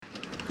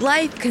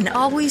Life can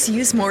always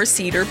use more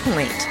Cedar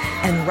Point.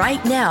 And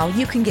right now,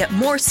 you can get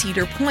more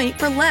Cedar Point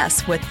for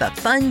less with the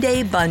Fun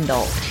Day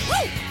Bundle.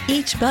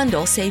 Each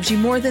bundle saves you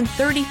more than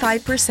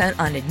 35%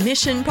 on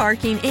admission,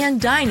 parking, and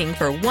dining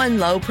for one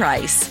low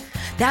price.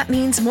 That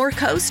means more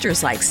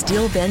coasters like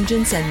Steel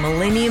Vengeance and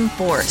Millennium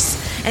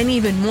Force, and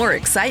even more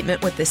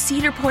excitement with the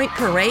Cedar Point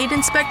Parade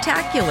and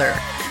Spectacular.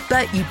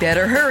 But you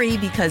better hurry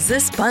because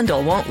this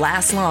bundle won't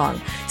last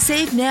long.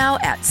 Save now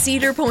at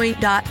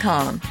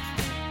cedarpoint.com.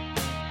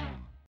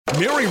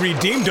 Mary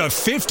redeemed a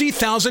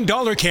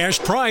 $50,000 cash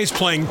prize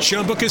playing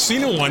Chumba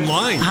Casino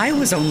online. I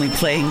was only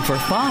playing for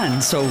fun,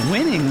 so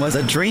winning was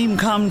a dream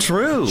come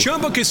true.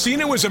 Chumba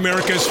Casino is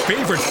America's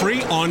favorite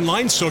free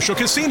online social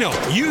casino.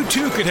 You,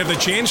 too, could have the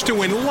chance to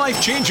win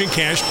life-changing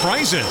cash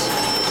prizes.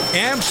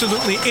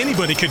 Absolutely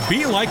anybody could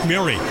be like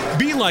Mary.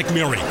 Be like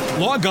Mary.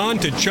 Log on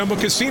to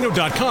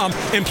ChumbaCasino.com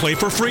and play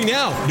for free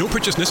now. No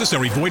purchase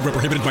necessary. Void where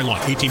prohibited by law.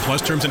 18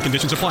 plus terms and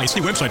conditions apply. See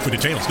website for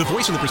details. The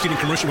voice in the preceding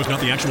commercial was not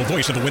the actual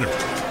voice of the winner.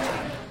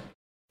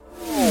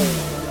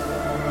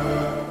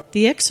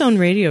 The X-Zone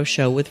Radio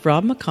Show with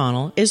Rob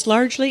McConnell is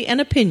largely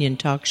an opinion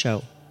talk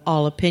show.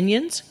 All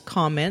opinions,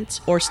 comments,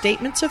 or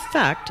statements of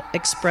fact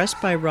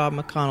expressed by Rob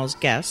McConnell's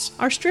guests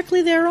are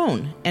strictly their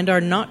own and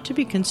are not to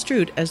be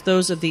construed as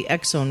those of the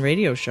X-Zone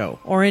Radio Show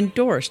or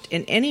endorsed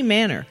in any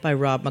manner by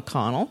Rob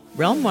McConnell,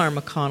 Relmar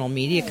McConnell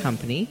Media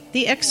Company,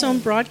 the X-Zone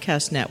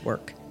Broadcast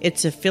Network,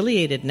 its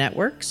affiliated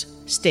networks,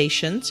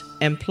 stations,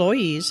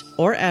 employees,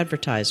 or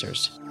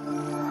advertisers.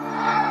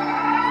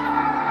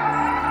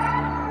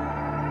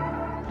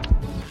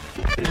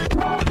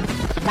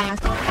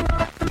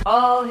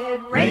 All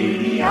Hit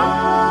Radio.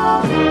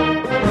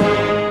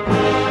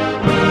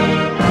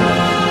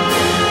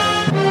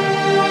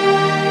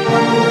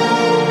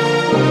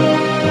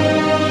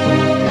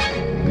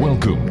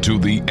 Welcome to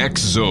the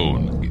X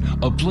Zone,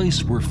 a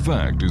place where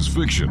fact is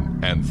fiction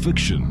and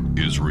fiction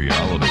is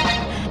reality.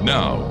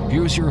 Now,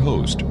 here's your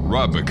host,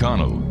 Rob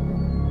McConnell.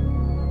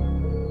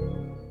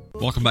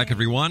 Welcome back,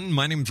 everyone.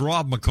 My name's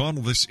Rob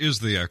McConnell. This is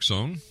the X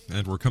Zone,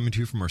 and we're coming to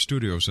you from our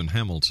studios in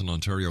Hamilton,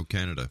 Ontario,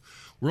 Canada.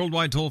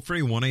 Worldwide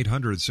toll-free,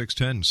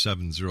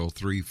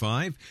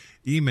 1-800-610-7035.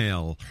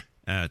 Email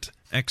at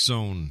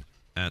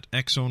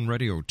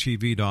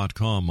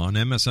xzone@xzoneradiotv.com. On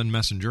MSN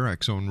Messenger,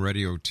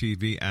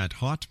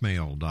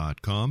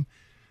 xzoneradiotv@hotmail.com.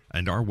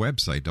 And our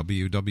website,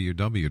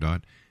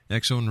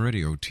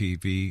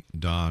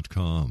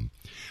 www.xzoneradiotv.com.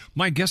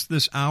 My guest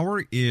this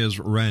hour is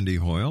Randy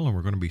Hoyle, and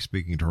we're going to be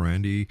speaking to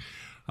Randy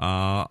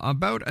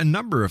about a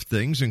number of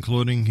things,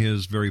 including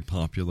his very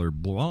popular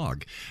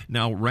blog.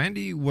 Now,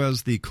 Randy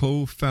was the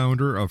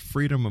co-founder of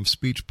Freedom of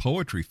Speech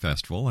Poetry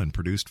Festival and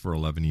produced for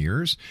 11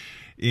 years.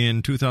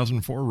 In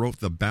 2004, wrote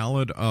The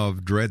Ballad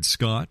of Dred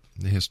Scott,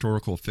 the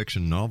historical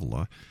fiction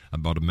novella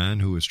about a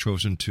man who was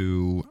chosen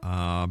to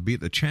be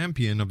the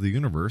champion of the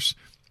universe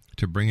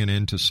to bring an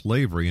end to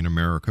slavery in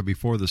America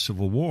before the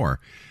Civil War,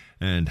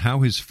 and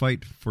how his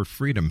fight for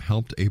freedom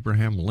helped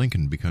Abraham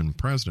Lincoln become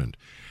president.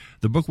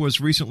 The book was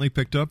recently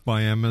picked up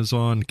by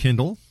Amazon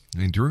Kindle,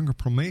 and during a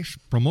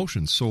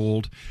promotion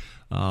sold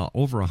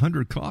over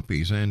 100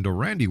 copies. And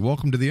Randy,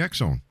 welcome to the X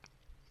Zone.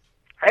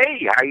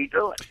 Hey, how you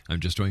doing?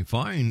 I'm just doing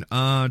fine.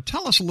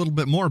 Tell us a little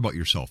bit more about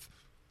yourself.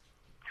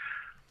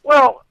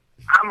 Well,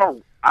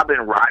 I've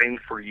been writing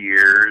for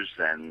years,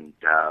 and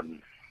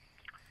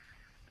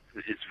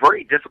it's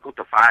very difficult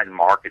to find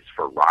markets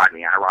for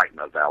writing. I write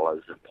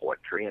novellas and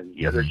poetry, and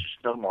there's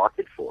just no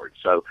market for it.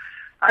 So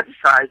I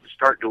decided to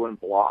start doing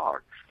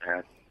blogs,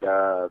 and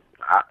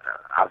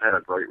I've had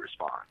a great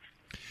response.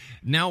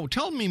 Now,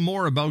 tell me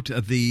more about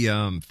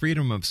the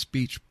Freedom of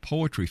Speech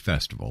Poetry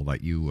Festival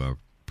that you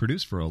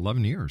produced for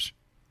 11 years.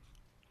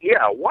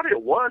 Yeah, what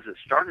it was, it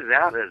started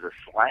out as a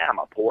slam,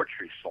 a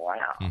poetry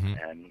slam,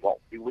 and what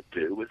we would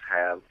do was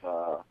have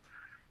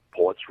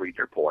poets read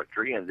their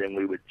poetry, and then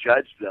we would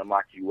judge them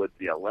like you would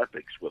the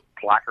Olympics with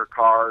placard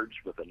cards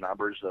with the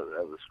numbers of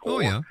the score. Oh,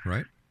 yeah,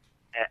 right.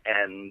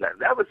 And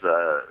that was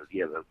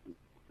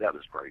that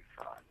was great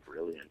fun.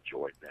 Really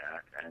enjoyed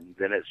that. And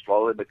then it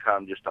slowly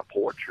became just a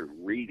poetry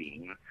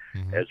reading,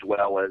 as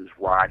well as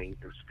writing.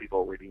 There's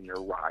people reading their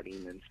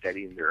writing and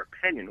stating their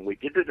opinion. We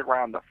did it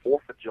around the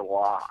 4th of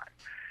July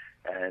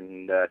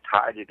and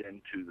tied it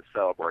into the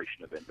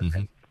celebration of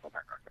independence of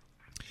America.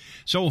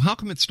 So how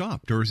come it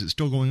stopped, or is it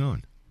still going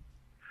on?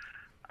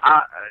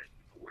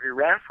 We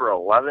ran for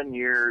 11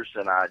 years,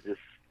 and I just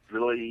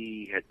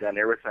really had done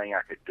everything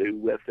I could do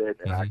with it,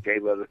 and I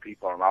gave other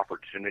people an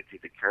opportunity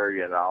to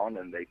carry it on,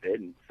 and they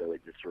didn't, so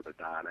it just sort of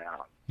died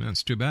out.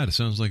 That's too bad. It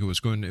sounds like it was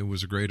a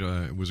great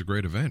event. It was a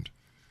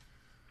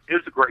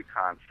great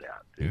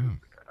concept. Yeah.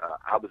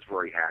 I was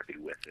very happy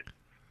with it.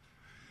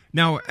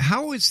 Now,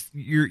 how is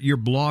your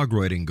blog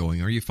writing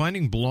going? Are you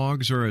finding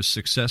blogs are as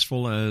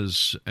successful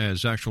as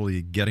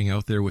actually getting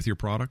out there with your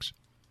products?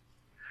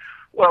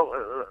 Well,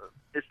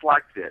 it's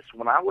like this.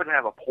 When I would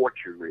have a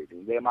poetry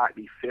reading, there might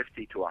be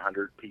 50 to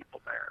 100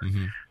 people there.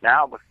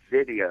 Now with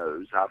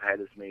videos, I've had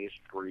as many as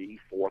 3,000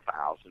 to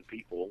 4,000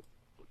 people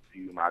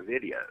view my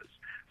videos.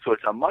 So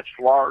it's a much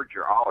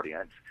larger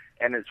audience,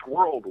 and it's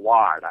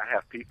worldwide. I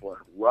have people in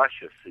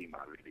Russia see my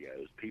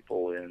videos,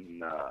 people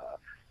in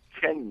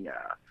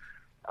Kenya,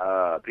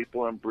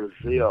 people in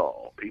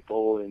Brazil,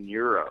 people in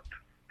Europe,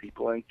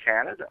 people in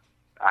Canada.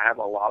 I have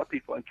a lot of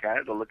people in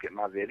Canada look at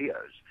my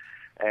videos,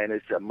 and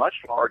it's a much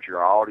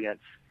larger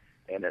audience,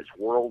 and it's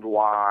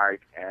worldwide,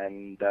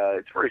 and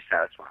it's very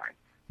satisfying.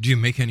 Do you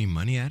make any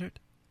money at it?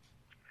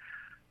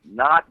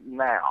 Not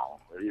now.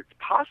 It's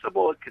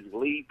possible it could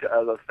lead to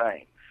other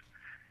things,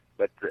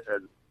 but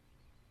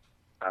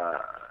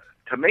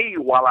to me,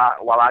 what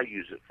I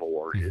use it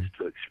for is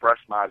to express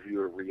my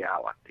view of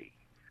reality.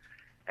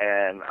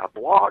 And a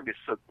blog is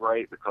so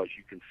great because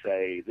you can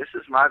say, this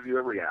is my view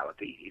of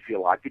reality. If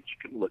you like it,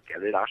 you can look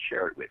at it. I'll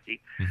share it with you.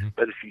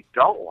 But if you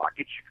don't like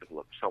it, you can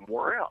look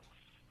somewhere else.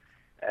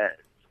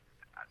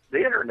 The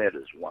Internet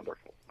is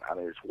wonderful. I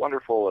mean, it's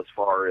wonderful as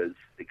far as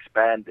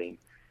expanding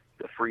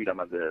the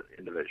freedom of the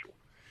individual.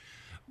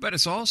 But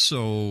it's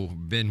also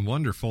been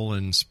wonderful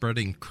in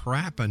spreading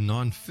crap and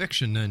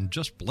nonfiction and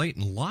just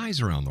blatant lies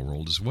around the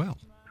world as well.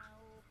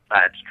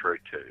 That's true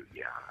too.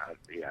 Yeah.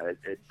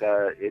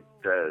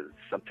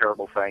 Some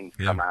terrible things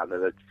come out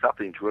of it.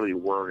 Something's really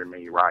worrying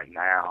me right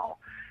now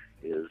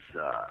is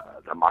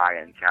the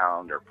Mayan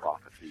calendar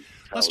prophecies.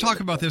 Let's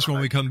talk about this when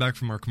we come back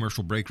from our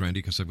commercial break,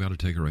 Randy, because I've got to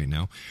take it right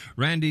now.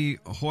 Randy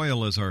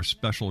Hoyle is our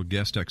special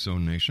guest,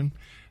 X-Zone Nation,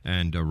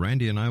 and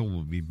Randy and I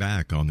will be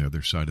back on the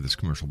other side of this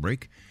commercial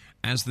break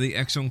as the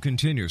X-Zone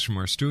continues from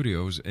our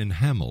studios in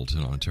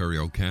Hamilton,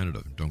 Ontario,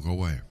 Canada. Don't go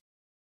away.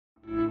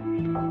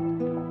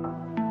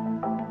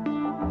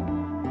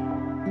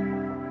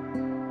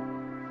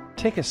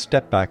 Take a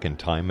step back in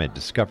time and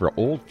discover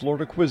old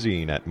Florida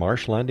cuisine at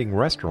Marsh Landing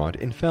Restaurant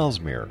in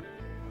Fellsmere.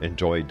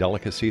 Enjoy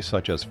delicacies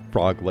such as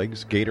frog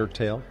legs, gator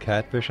tail,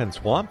 catfish, and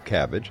swamp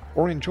cabbage,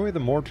 or enjoy the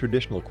more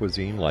traditional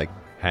cuisine like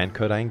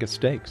hand-cut Angus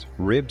steaks,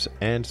 ribs,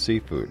 and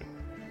seafood.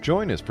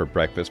 Join us for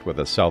breakfast with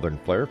a southern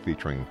flair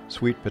featuring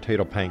sweet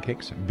potato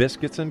pancakes,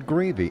 biscuits and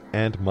gravy,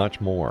 and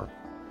much more.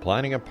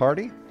 Planning a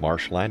party?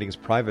 Marsh Landing's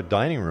private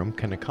dining room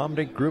can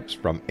accommodate groups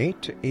from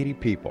 8 to 80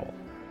 people.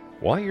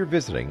 While you're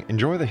visiting,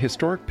 enjoy the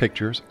historic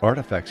pictures,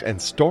 artifacts, and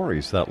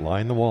stories that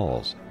line the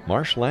walls.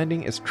 Marsh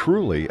Landing is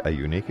truly a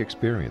unique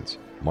experience.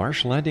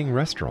 Marsh Landing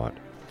Restaurant,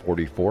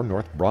 44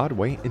 North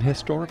Broadway in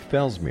historic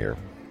Fellsmere,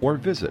 or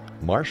visit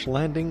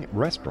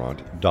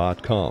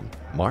marshlandingrestaurant.com.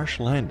 Marsh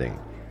Landing,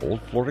 old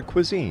Florida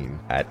cuisine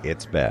at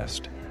its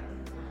best.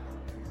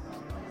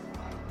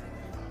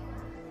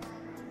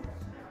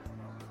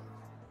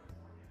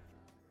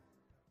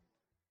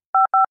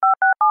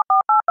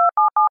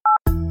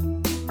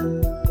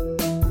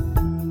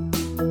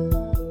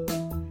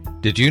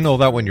 Did you know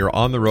that when you're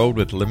on the road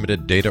with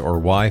limited data or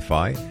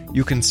Wi-Fi,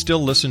 you can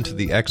still listen to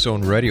the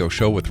X-Zone Radio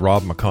Show with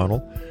Rob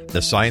McConnell,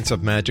 The Science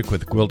of Magic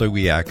with Gwilda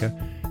Wiyaka,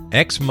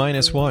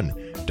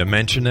 X-1,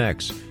 Dimension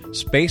X,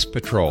 Space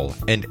Patrol,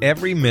 and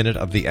every minute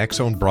of the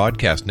X-Zone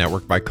broadcast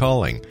network by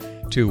calling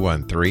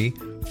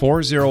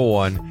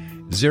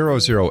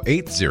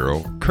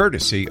 213-401-0080,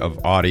 courtesy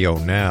of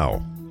Audio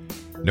Now.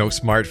 No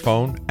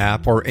smartphone,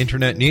 app, or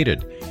internet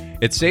needed.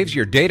 It saves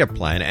your data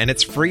plan, and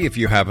it's free if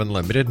you have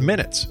unlimited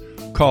minutes.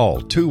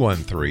 Call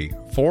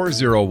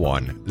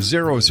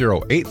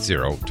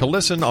 213-401-0080 to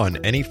listen on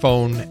any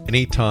phone,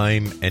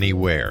 anytime,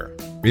 anywhere.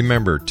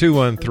 Remember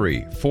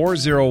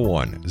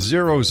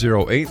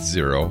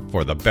 213-401-0080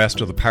 for the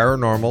best of the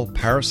paranormal,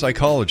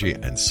 parapsychology,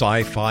 and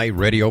sci-fi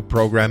radio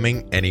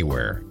programming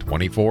anywhere,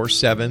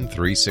 24/7,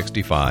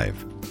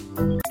 365.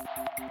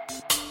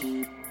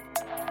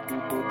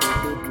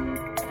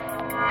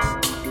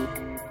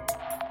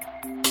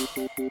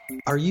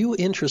 Are you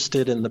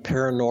interested in the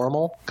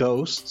paranormal,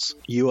 ghosts,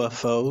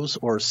 UFOs,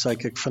 or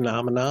psychic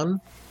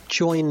phenomenon?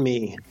 Join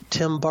me,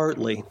 Tim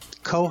Bartley,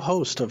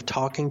 co-host of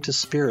Talking to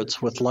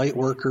Spirits with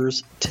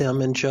Lightworkers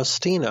Tim and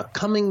Justina,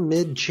 coming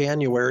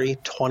mid-January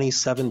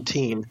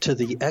 2017 to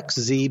the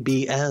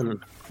XZBN.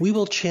 We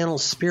will channel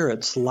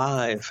spirits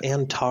live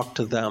and talk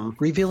to them,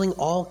 revealing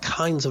all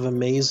kinds of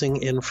amazing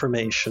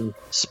information.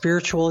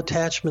 Spiritual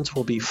attachments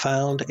will be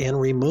found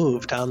and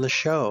removed on the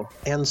show,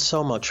 and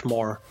so much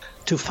more.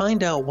 To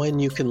find out when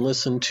you can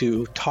listen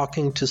to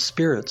Talking to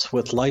Spirits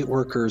with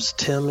Lightworkers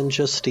Tim and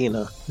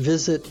Justina,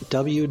 visit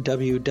www.xzbn.net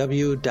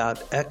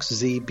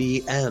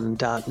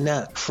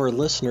for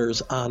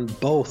listeners on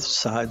both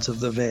sides of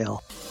the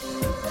veil.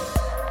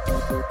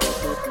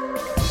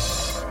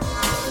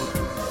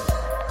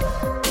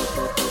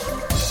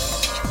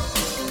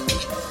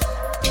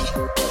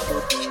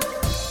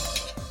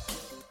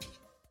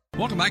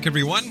 Welcome back,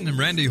 everyone.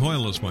 Randy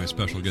Hoyle is my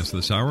special guest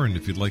this hour, and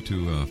if you'd like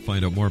to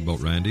find out more about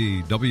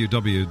Randy,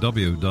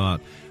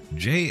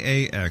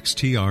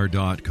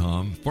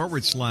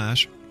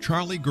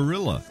 www.jaxtr.com/Charlie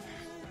Gorilla.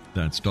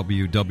 That's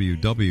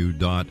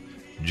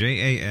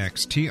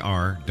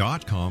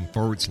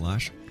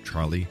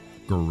www.jaxtr.com/Charlie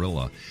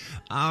Gorilla.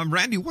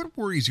 Randy, what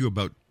worries you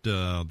about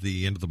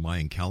the end of the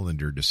Mayan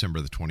calendar,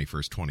 December the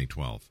 21st,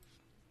 2012?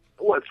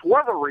 Well, it's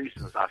one of the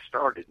reasons I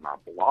started my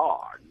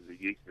blog,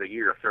 the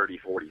Year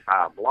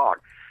 3045 blog.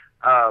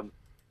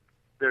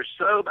 there's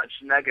so much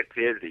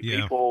negativity.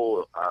 Yeah.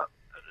 People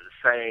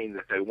saying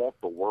that they want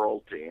the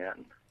world to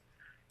end,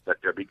 that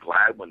they'll be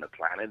glad when the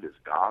planet is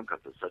gone because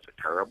it's such a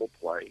terrible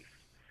place.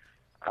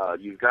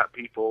 You've got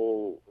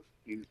people.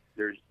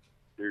 There's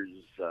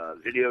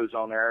videos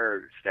on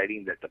there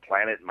stating that the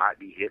planet might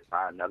be hit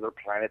by another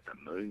planet,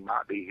 the moon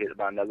might be hit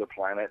by another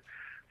planet,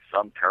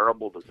 some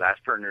terrible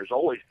disaster, and there's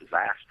always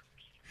disasters.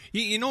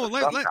 You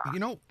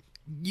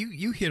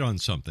hit on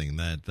something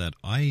that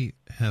I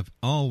have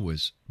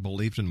always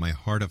believed in my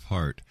heart of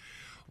heart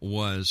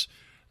was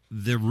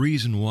the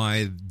reason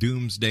why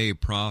doomsday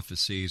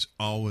prophecies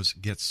always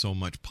get so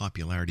much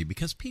popularity,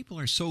 because people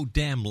are so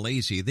damn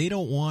lazy. They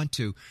don't want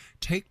to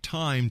take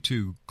time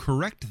to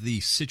correct the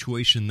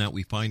situation that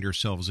we find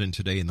ourselves in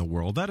today in the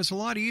world. That is a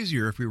lot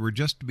easier if we were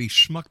just to be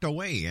schmucked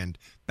away and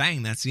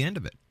bang, that's the end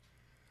of it.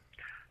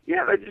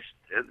 Yeah, they just,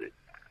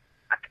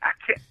 I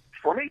can't,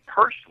 for me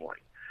personally,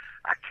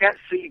 I can't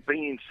see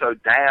being so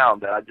down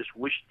that I just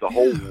wish the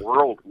whole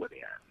world would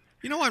end.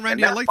 You know what,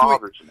 Randy? And that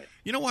bothers me.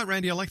 You know what,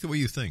 Randy? I like the way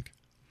you think.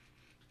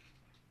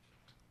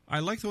 I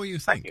like the way you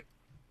think. Thank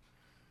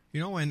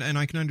you. And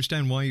I can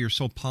understand why you're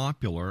so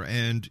popular.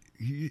 And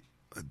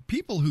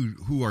people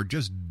who are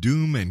just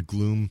doom and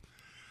gloom,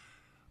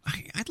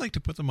 I'd like to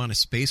put them on a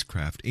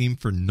spacecraft, aim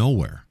for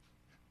nowhere,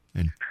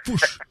 and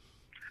whoosh.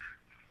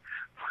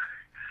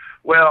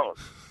 Well,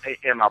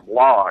 in my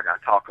blog, I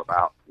talk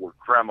about where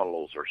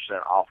criminals are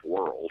sent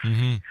off-world.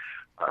 Mm-hmm.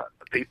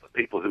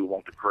 People who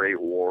want to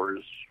create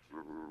wars,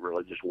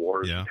 religious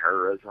wars, Yeah. and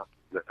terrorism.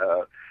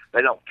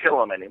 They don't kill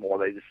them anymore.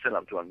 They just send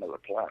them to another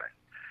planet.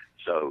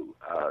 So,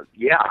 I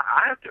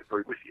have to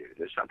agree with you.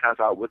 There's sometimes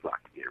I would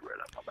like to get rid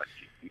of them, but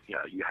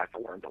you have to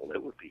learn to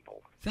live with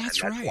people.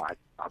 That's right. right. Why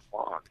I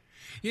blog.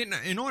 And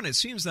it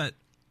seems that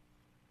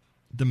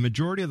the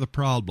majority of the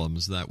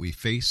problems that we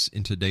face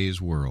in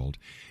today's world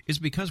is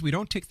because we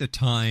don't take the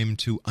time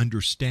to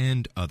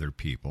understand other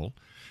people,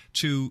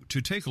 to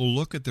take a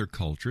look at their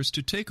cultures,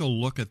 to take a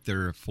look at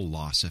their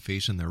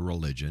philosophies and their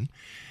religion.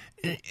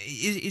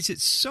 Is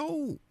it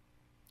so?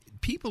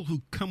 People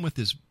who come with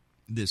this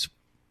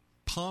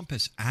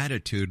pompous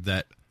attitude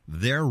that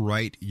they're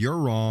right, you're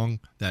wrong,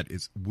 that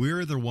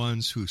we're the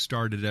ones who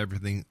started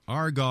everything,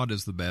 our God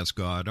is the best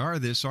God, our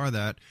this, our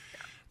that.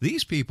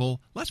 These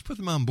people, let's put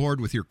them on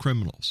board with your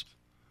criminals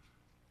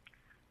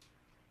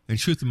and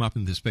shoot them up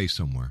into space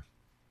somewhere.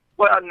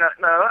 Well, no,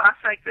 I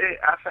think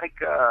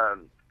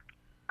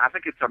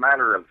it's a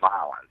matter of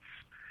violence.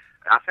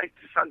 I think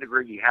to some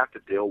degree you have to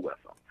deal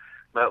with them,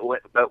 but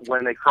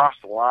when they cross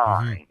the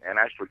line and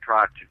actually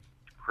try to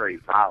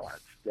create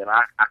violence, then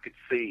I could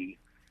see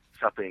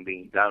something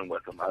being done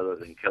with them other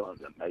than killing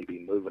them, maybe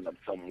moving them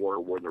somewhere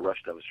where the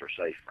rest of us are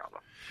safe from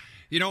them.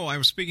 I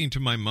was speaking to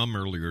my mom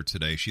earlier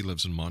today. She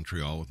lives in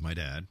Montreal with my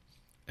dad,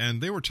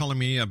 and they were telling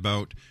me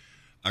about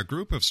a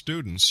group of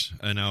students.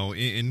 Now,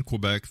 in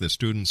Quebec, the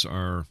students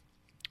are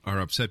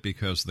upset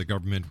because the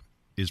government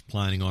is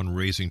planning on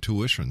raising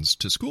tuitions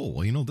to school.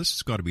 Well, this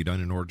has got to be done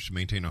in order to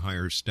maintain a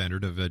higher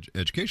standard of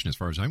education, as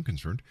far as I'm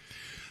concerned.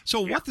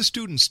 So what the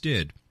students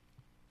did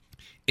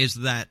is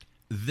that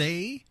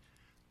they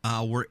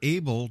were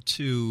able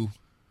to.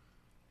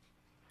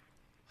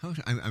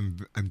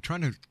 I'm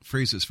trying to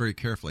phrase this very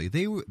carefully.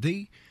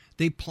 They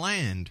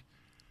planned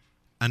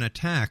an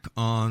attack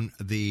on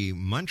the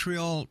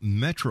Montreal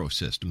metro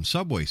system,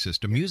 subway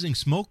system, using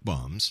smoke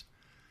bombs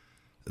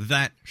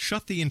that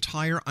shut the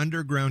entire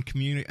underground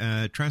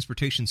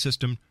transportation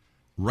system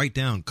right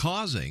down,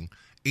 causing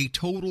a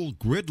total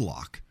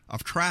gridlock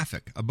of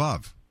traffic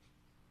above.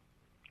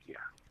 Yeah.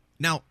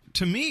 Now,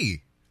 to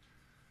me,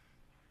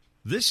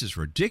 this is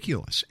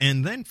ridiculous.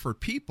 And then for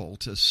people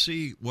to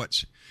see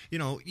what's,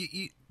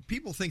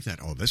 people think that,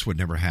 this would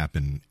never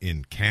happen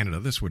in Canada.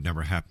 This would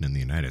never happen in the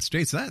United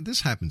States.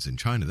 This happens in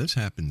China. This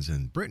happens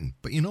in Britain.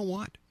 But you know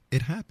what?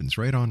 It happens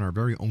right on our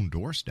very own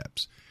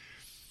doorsteps.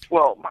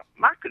 Well,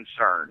 my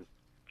concern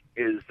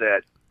is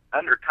that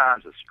under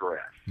times of stress,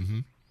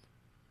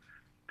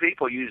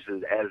 people use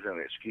it as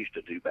an excuse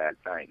to do bad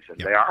things. And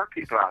there are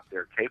people out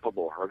there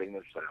capable of hurting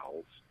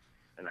themselves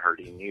and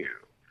hurting you.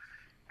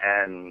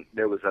 And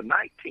there was a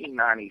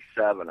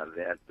 1997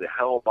 event, the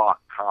Hale-Bopp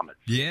Comet.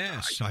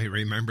 Yes, I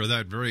remember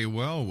that very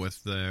well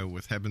with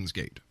Heaven's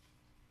Gate.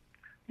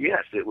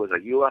 Yes, it was a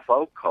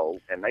UFO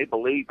cult, and they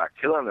believe by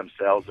killing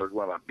themselves they're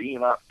going to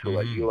beam up to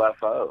a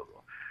UFO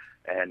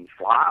and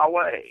fly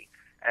away.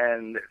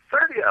 And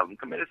 30 of them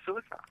committed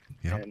suicide.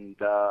 Yep. And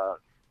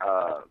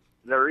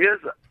there is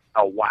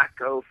a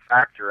wacko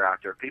factor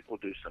out there. People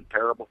do some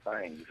terrible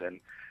things, and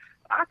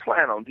I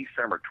plan on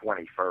December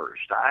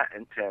 21st. I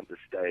intend to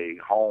stay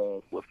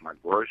home with my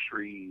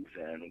groceries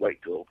and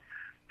wait till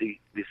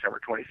December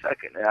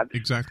 22nd. And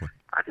Exactly.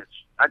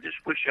 I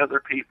just wish other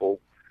people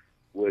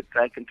would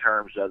think in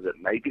terms of that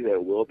maybe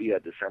there will be a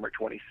December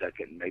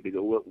 22nd, maybe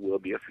there will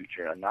be a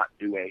future, and not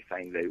do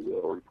anything they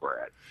will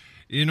regret.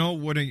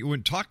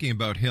 When talking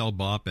about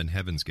Hale-Bopp and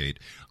Heaven's Gate,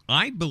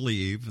 I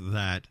believe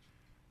that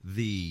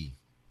the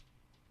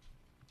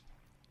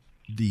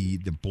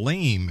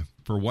blame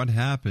for what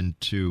happened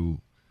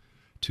to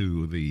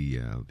the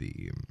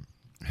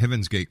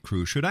Heaven's Gate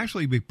crew should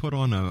actually be put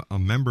on a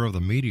member of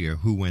the media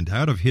who went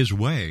out of his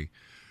way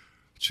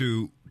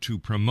to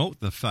promote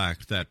the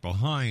fact that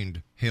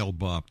behind Hale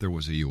Bopp there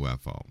was a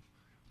UFO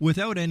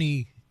without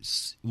any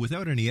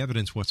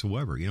evidence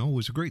whatsoever. You know, it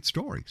was a great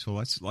story, so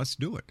let's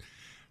do it.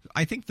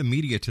 I think the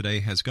media today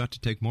has got to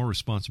take more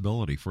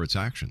responsibility for its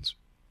actions.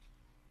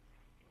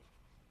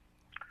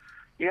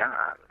 Yeah.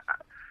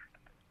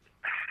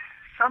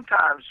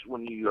 Sometimes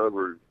when you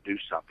overdo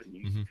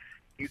something,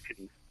 you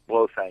can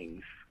blow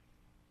things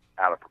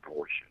out of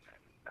proportion.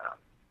 And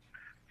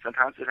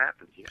sometimes it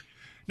happens, yes.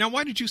 Now,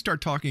 why did you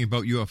start talking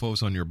about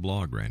UFOs on your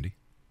blog, Randy?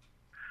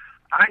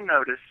 I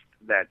noticed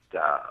that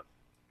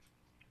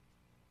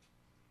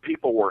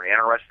people were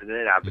interested in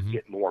it. I would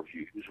get more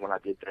views when I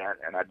did that,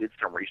 and I did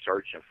some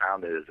research and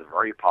found it as a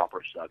very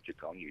popular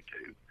subject on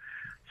YouTube.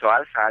 So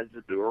I decided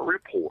to do a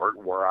report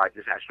where I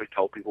just actually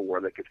told people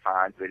where they could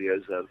find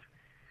videos of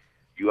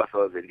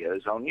UFO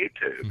videos on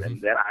YouTube.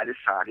 And then I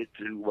decided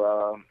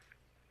to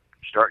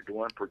start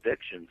doing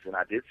predictions, and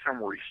I did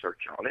some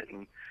research on it,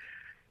 and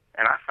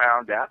I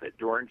found out that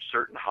during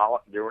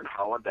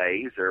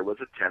holidays there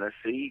was a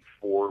tendency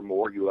for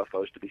more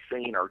UFOs to be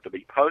seen or to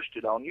be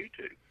posted on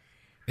YouTube.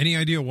 Any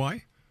idea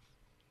why?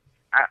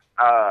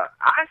 I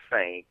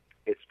think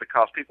it's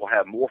because people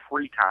have more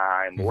free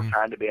time, more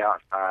time to be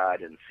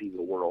outside and see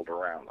the world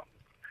around them.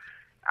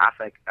 I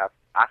think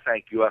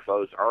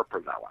UFOs are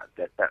prevalent.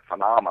 That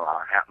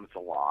phenomenon happens a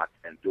lot,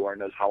 and during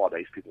those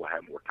holidays, people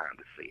have more time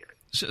to see it.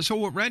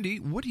 So, Randy,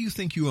 what do you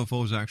think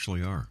UFOs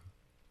actually are?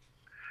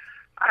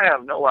 I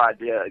have no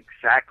idea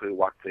exactly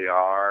what they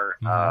are.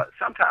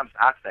 Sometimes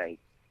I think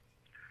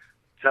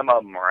some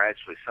of them are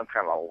actually some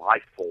kind of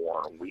life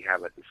form we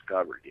haven't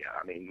discovered yet.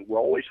 I mean, we're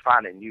always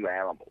finding new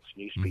animals,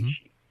 new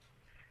species.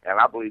 And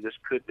I believe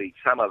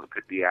some of it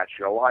could be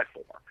actually a life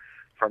form.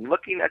 From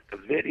looking at the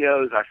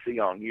videos I see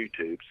on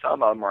YouTube,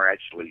 some of them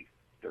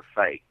they're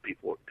fake.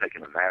 People are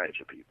taking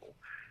advantage of people.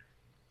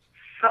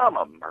 Some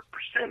of them are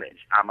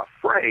percentage. I'm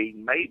afraid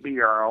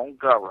maybe our own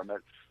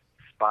government's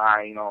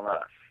spying on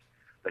us.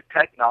 The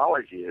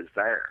technology is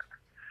there.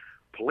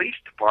 Police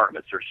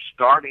departments are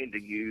starting to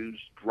use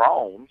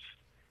drones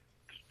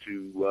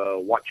to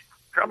watch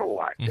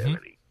criminal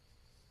activity.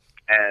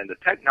 And the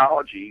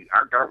technology,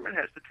 our government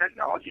has the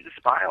technology to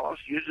spy on us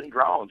using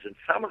drones. And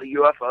some of the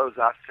UFOs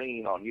I've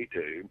seen on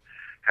YouTube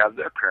have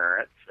their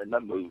appearance in the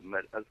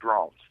movement of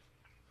drones.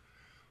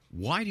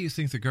 Why do you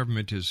think the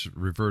government is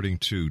reverting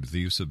to the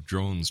use of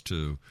drones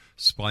to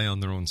spy on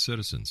their own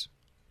citizens?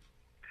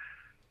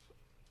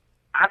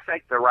 I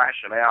think the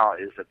rationale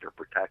is that they're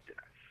protecting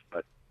us.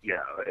 But, you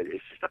know,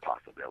 it's just a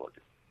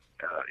possibility.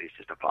 It's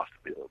just a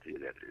possibility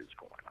that it is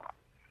going on.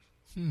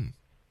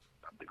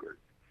 Not the group.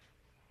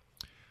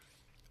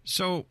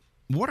 So,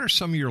 what are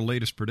some of your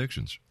latest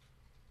predictions?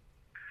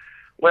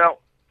 Well,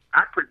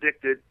 I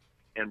predicted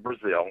in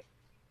Brazil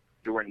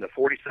during the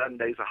 47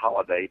 days of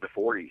holiday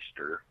before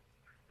Easter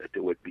that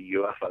there would be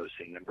UFOs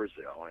seen in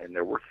Brazil, and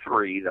there were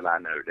 3 that I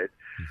noted.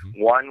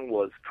 One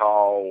was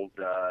called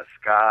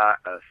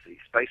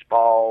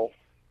Spaceball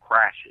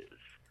Crashes,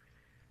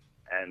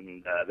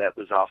 and that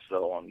was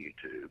also on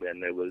YouTube.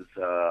 And there was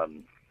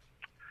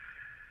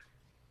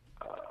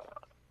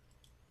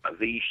a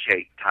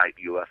V-shaped type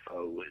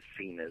UFO was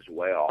seen as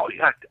well. All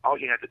you have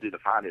to do to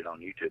find it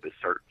on YouTube is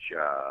search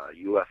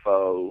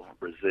UFO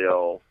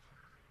Brazil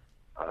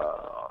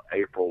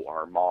April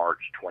or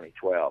March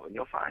 2012, and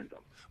you'll find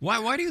them.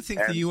 Why do you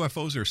think the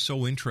UFOs are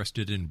so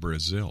interested in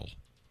Brazil?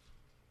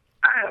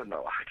 I have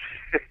no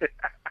idea.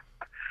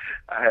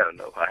 I have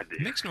no idea.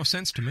 It makes no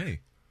sense to me.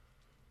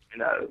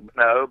 No,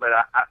 but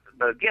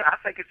again, I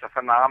think it's a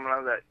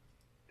phenomenon that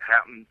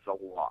happens a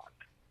lot.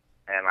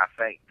 And I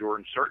think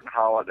during certain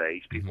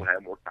holidays, people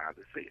have more time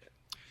to see it.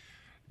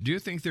 Do you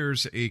think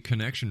there's a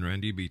connection,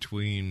 Randy,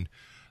 between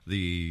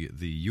the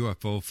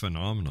UFO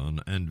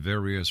phenomenon and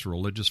various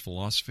religious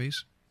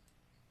philosophies?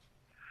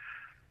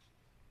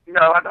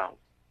 No, I don't.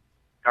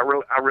 I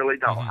really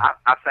don't.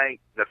 I think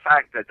the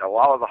fact that a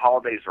lot of the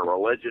holidays are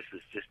religious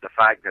is just the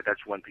fact that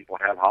that's when people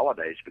have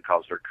holidays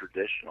because they're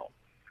traditional.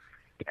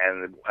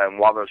 And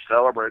while they're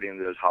celebrating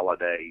those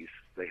holidays,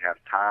 they have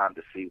time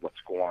to see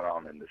what's going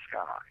on in the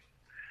sky.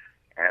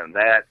 And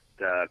that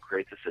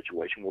creates a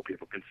situation where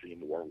people can see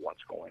more of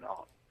what's going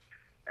on.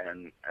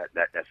 And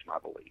that's my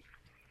belief.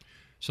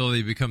 So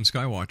they become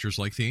skywatchers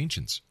like the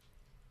ancients?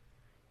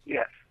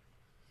 Yes.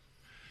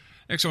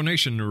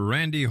 Exonation,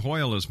 Randy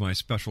Hoyle is my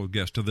special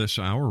guest of this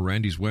hour.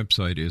 Randy's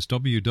website is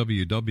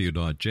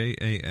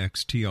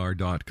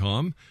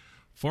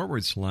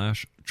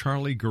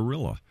www.jaxtr.com/Charlie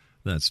Gorilla.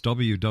 That's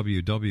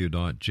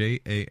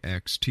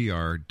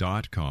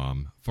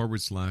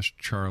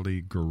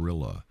www.jaxtr.com/Charlie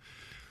Gorilla.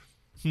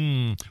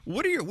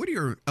 What are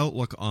your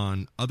outlook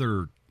on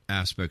other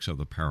aspects of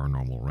the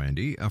paranormal,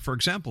 Randy? For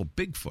example,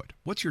 Bigfoot.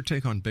 What's your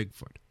take on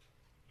Bigfoot?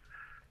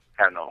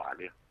 I have no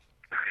idea.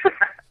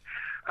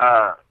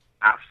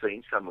 I've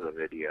seen some of the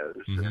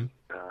videos, and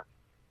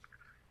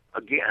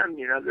again,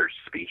 there's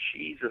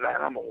species of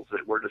animals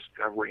that we're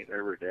discovering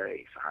every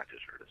day.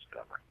 Scientists are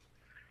discovering,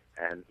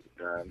 and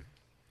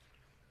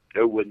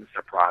it wouldn't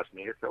surprise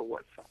me if there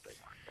was something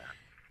like that.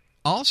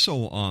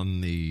 Also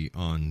on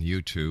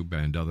YouTube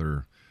and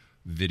other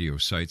video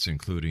sites,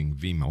 including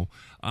Vimeo,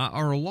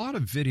 are a lot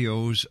of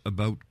videos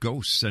about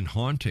ghosts and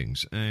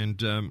hauntings. And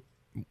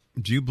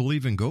do you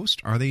believe in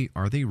ghosts? Are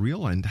they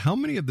real? And how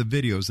many of the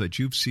videos that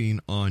you've seen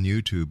on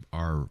YouTube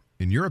are,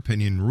 in your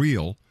opinion,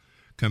 real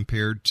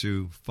compared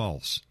to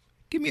false?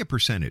 Give me a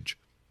percentage.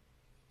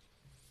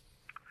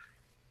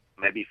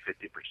 Maybe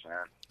 50%.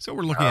 So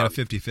we're looking at a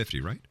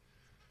 50-50, right?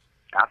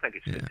 I think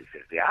it's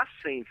 50-50. I've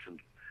seen some.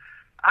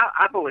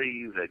 I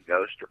believe that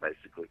ghosts are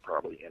basically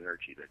probably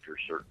energy, that there's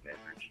certain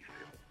energy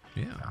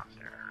fields out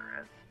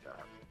there,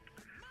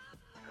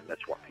 and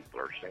that's what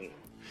people are seeing.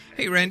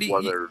 Hey, Randy,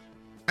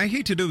 I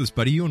hate to do this,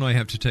 buddy. You and I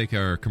have to take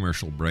our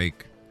commercial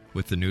break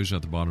with the news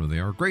at the bottom of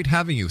the hour. Great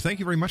having you. Thank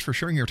you very much for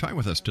sharing your time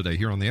with us today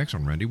here on the X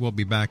Zone, Randy. We'll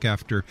be back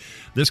after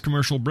this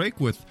commercial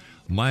break with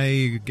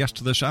my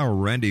guest this hour,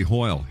 Randy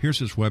Hoyle. Here's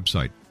his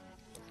website,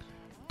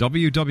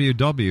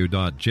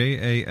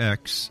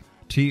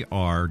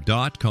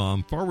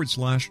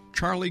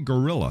 www.jaxtr.com/Charlie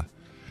Gorilla.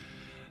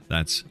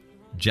 That's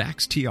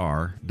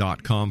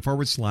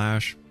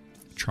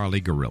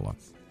jaxtr.com/Charlie Gorilla.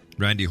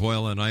 Randy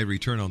Hoyle and I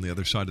return on the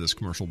other side of this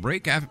commercial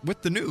break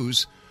with the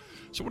news.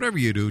 So whatever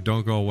you do,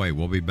 don't go away.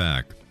 We'll be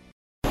back.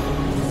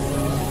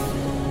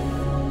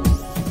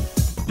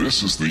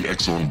 This is the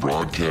X Zone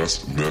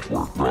Broadcast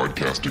Network,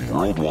 broadcasting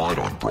worldwide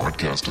on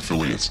broadcast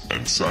affiliates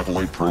and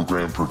satellite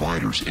program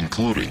providers,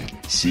 including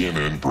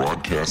CNN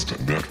Broadcast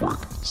Network,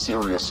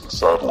 Sirius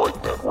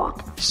Satellite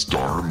Network,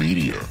 Star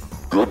Media,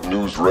 Good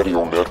News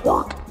Radio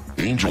Network,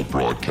 Angel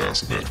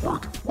Broadcast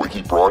Network,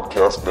 Wiki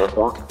Broadcast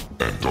Network,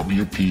 and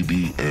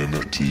WPBN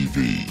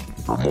TV.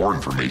 For more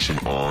information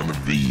on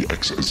the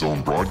X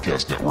Zone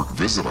Broadcast Network,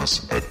 visit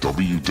us at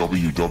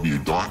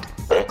www.xzbn.net.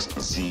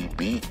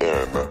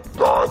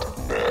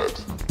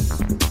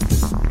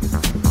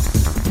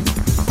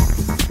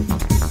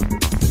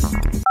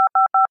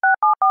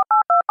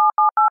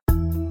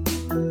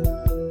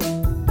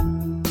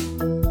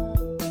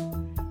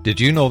 Did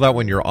you know that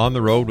when you're on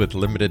the road with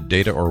limited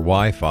data or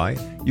Wi-Fi,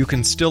 you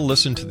can still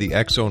listen to the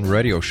X Zone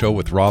Radio Show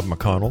with Rob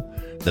McConnell,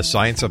 The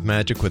Science of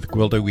Magic with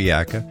Gwilda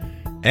Wiyaka,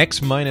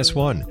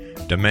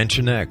 X-1,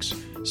 Dimension X,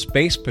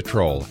 Space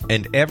Patrol,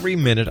 and every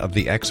minute of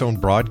the X Zone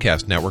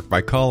Broadcast Network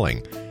by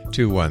calling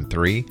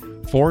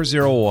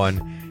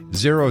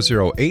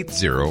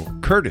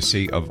 213-401-0080,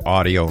 courtesy of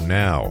Audio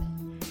Now.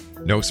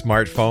 No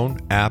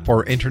smartphone, app,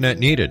 or internet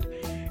needed.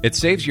 It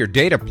saves your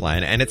data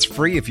plan, and it's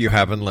free if you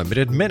have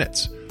unlimited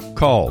minutes.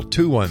 Call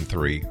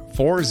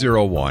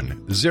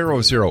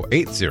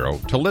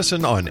 213-401-0080 to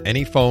listen on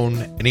any phone,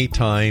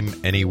 anytime,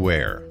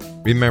 anywhere.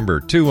 Remember,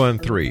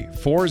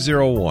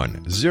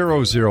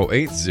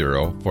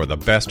 213-401-0080 for the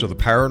best of the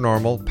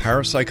paranormal,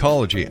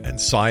 parapsychology, and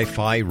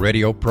sci-fi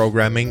radio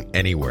programming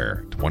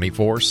anywhere,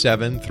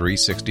 24/7,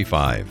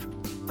 365.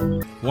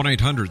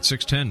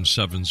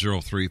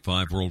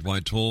 1-800-610-7035,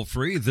 worldwide toll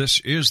free. This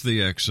is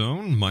the X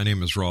Zone. My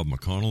name is Rob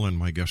McConnell, and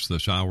my guest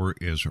this hour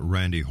is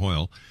Randy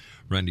Hoyle.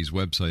 Randy's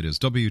website is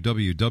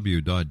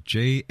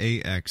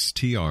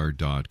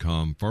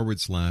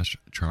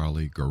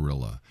www.jaxtr.com/Charlie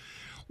Gorilla.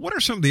 What are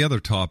some of the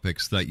other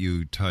topics that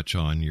you touch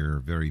on your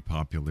very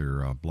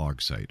popular blog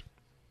site?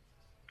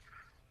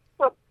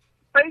 Well,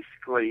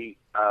 basically,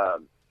 I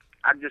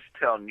just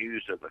tell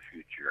news of the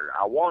future.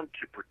 I want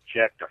to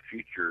project a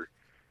future,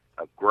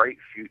 a great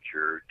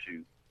future,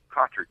 to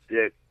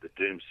contradict the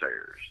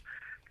doomsayers.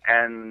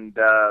 And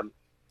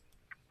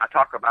I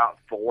talk about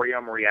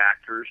thorium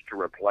reactors to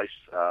replace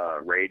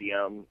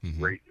radium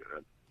or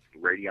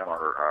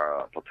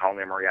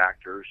plutonium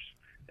reactors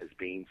as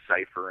being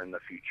safer in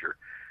the future.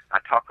 I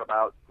talk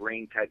about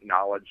green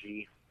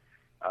technology,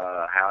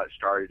 how it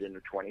started in the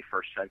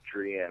 21st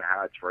century and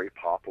how it's very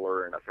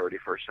popular in the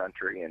 31st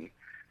century, and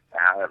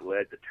how it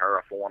led to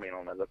terraforming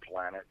on other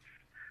planets.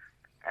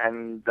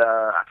 And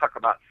I talk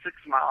about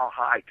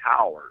 6-mile-high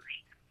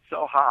towers,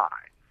 so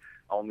high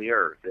on the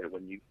Earth that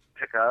when you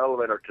take an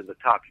elevator to the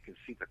top, you can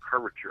see the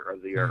curvature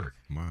of the Earth.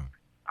 Wow.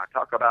 I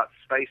talk about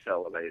space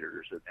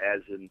elevators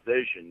as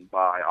envisioned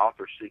by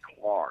Arthur C.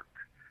 Clarke,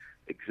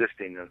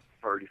 existing in the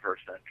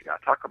 31st century. I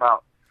talk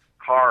about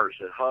cars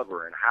that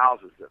hover and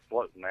houses that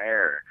float in the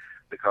air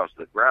because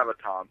the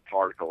graviton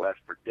particle, as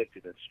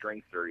predicted in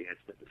string theory, has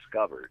been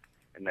discovered,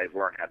 and they've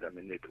learned how to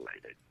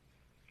manipulate it.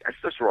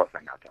 That's the sort of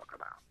thing I talk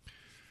about.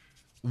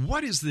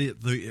 What is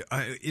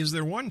is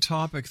there one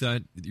topic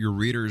that your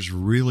readers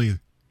really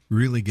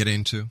get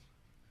into?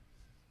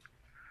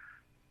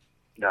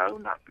 No,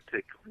 not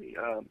particularly.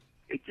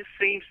 It just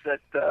seems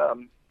that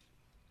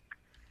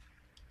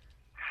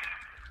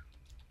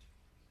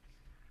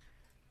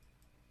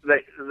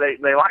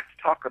they like to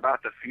talk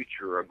about the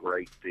future a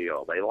great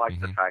deal. They like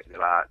the fact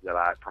that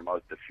I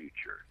promote the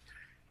future,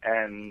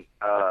 and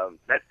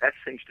that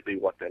seems to be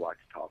what they like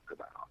to talk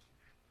about.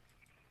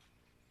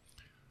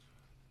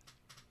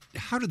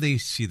 How do they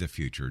see the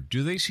future?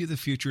 Do they see the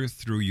future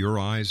through your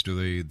eyes?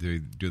 Do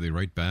they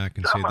write back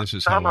and say, "This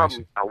is how I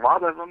see"? A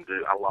lot of them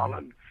do. A lot of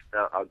them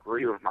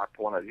agree with my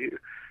point of view.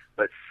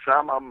 but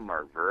some of them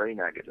are very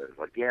negative.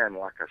 Again,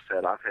 like I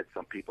said, I've had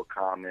some people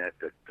comment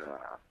that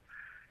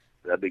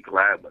they'll be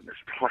glad when this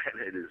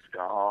planet is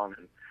gone,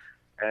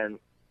 and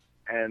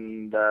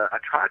I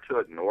try to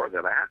ignore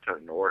that. I have to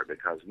ignore it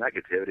because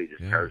negativity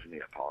just tears me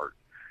apart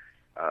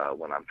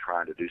when I'm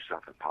trying to do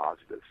something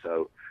positive.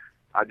 So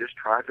I just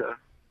try to,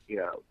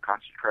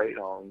 concentrate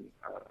on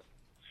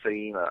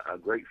seeing a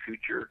great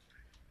future,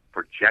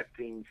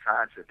 projecting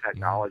science and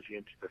technology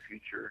into the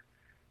future,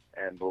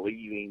 and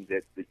believing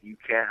that you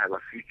can have a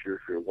future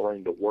if you're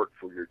willing to work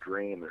for your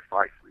dream and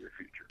fight for your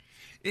future.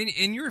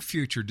 In your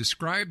future,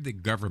 describe the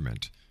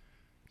government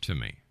to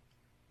me,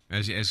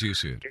 as you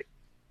see it.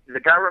 The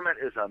government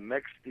is a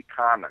mixed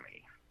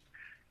economy.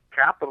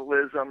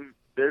 Capitalism,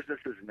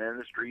 businesses and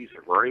industries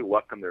are very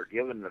welcome. They're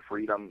given the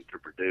freedom to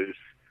produce.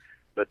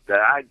 But the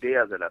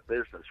idea that a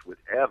business would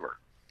ever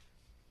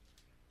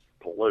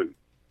pollute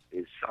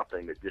is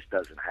something that just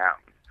doesn't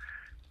happen.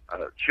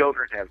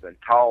 Children have been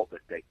taught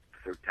that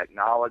through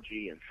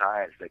technology and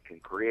science, they can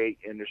create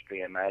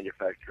industry and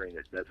manufacturing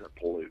that doesn't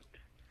pollute.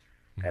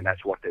 And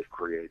that's what they've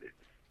created.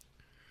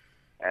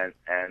 And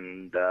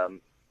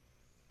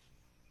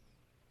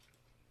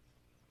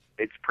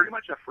it's pretty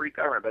much a free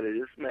government, but it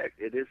is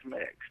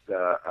mixed.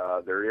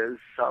 There is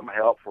some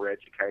help for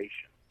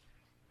education.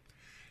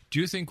 Do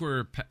you think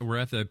we're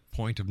at the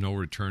point of no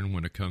return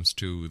when it comes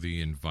to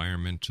the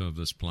environment of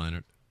this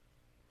planet?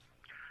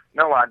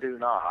 No, I do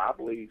not. I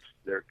believe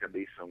there can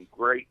be some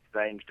great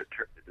things to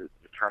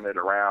turn it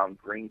around,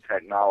 green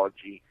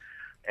technology.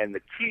 And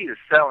the key to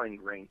selling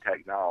green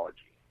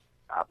technology,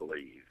 I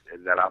believe,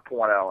 that I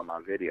point out in my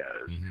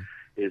videos,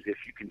 is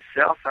if you can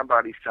sell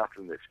somebody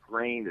something that's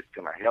green, that's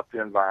going to help the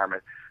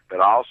environment, but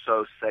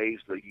also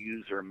saves the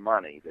user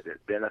money, that it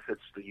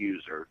benefits the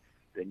user,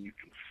 then you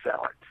can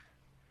sell it.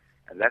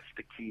 And that's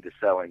the key to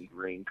selling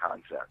green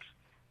concepts.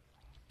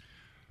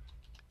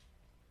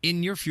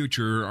 In your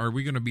future, are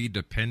we going to be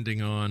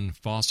depending on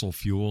fossil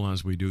fuel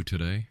as we do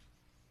today?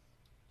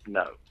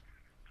 No.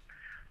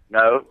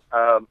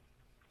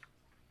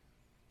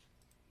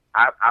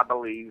 I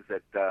believe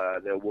that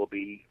there will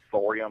be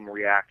thorium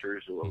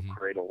reactors that will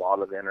create a lot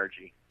of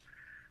energy.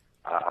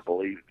 I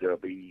believe there'll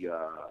be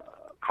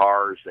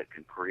cars that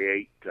can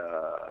create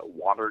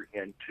water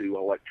into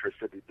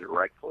electricity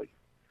directly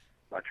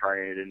by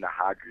turning it into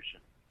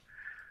hydrogen.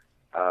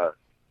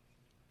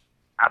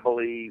 I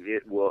believe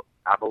it will.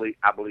 I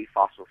believe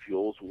fossil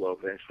fuels will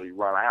eventually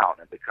run out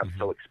and become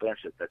so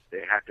expensive that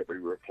they have to be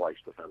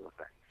replaced with other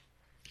things.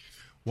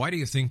 Why do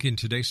you think in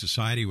today's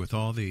society, with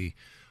all the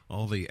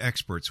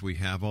experts we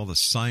have, all the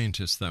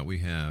scientists that we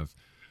have,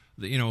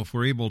 that, if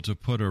we're able to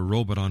put a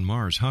robot on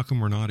Mars, how come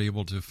we're not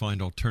able to find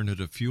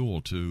alternative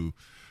fuel to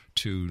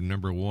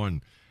number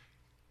one,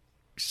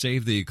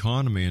 save the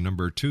economy, and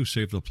number two,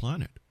 save the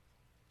planet?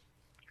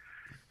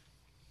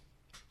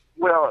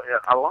 Well,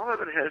 a lot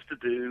of it has to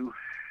do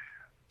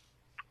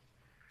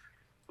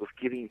with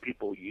getting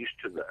people used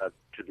to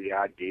the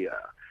idea.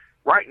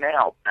 Right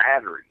now,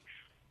 batteries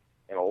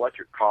in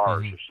electric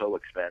cars are so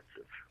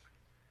expensive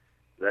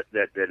that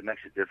it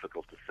makes it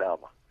difficult to sell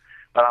them.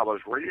 But I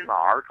was reading an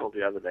article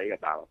the other day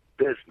about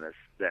a business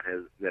that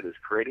is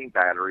creating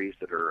batteries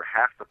that are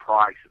half the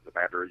price of the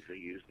batteries they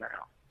use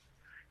now,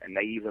 and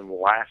they even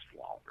last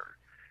longer.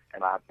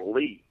 And I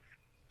believe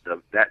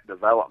that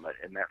development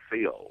in that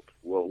field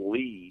will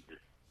lead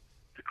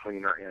to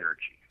cleaner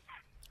energy.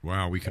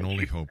 Wow, we can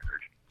only hope.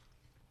 Energy.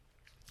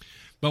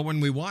 But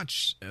when we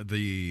watch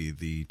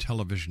the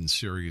television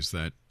series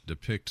that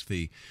depict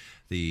the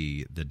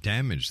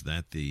damage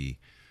that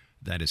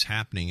is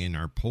happening in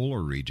our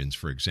polar regions,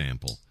 for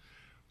example,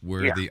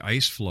 where the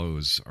ice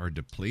flows are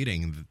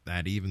depleting,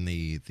 that even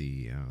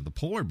the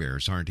polar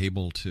bears aren't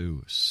able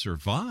to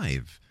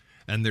survive.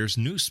 And there's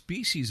new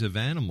species of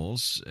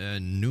animals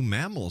and new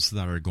mammals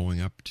that are going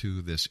up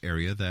to this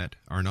area that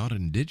are not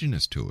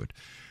indigenous to it.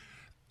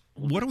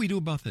 What do we do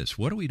about this?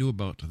 What do we do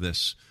about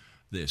this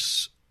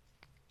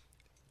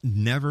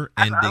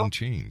never-ending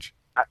change?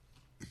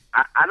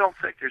 I don't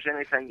think there's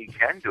anything you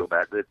can do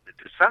about it.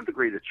 To some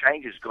degree, the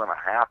change is going to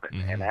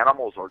happen, and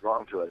animals are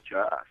going to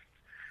adjust.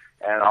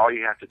 And all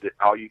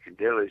you can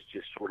do is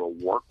just sort of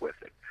work with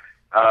it.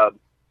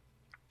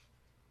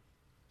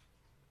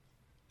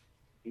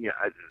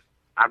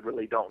 I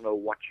really don't know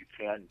what you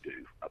can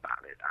do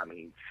about it. I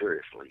mean,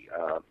 seriously,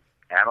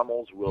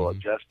 animals will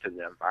adjust to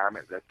the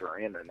environment that they're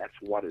in, and that's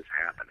what is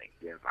happening.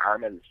 The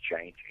environment is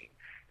changing,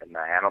 and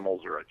the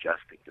animals are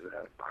adjusting to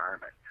that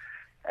environment.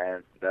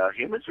 And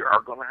humans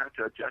are going to have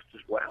to adjust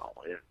as well.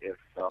 If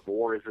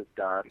more isn't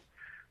done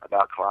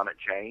about climate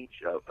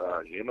change,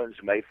 humans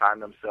may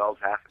find themselves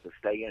having to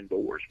stay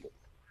indoors more.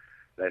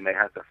 They may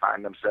have to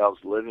find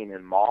themselves living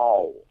in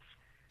malls,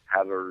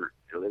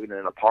 living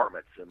in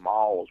apartments in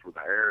malls where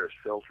the air is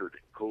filtered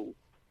and cool.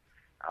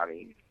 I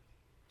mean,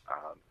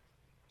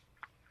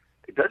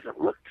 it doesn't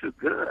look too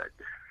good.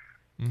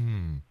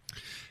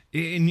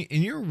 In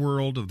your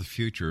world of the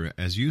future,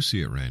 as you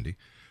see it, Randy,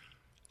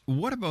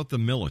 what about the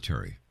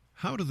military?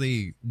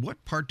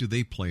 What part do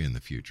they play in the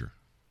future?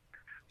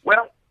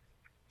 Well,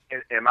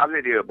 in my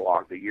video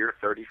blog, the year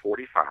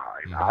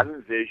 3045, I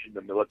envision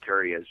the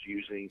military as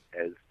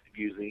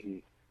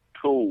using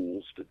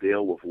tools to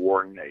deal with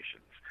warring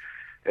nations.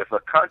 If a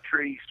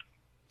country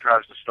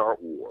tries to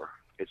start war,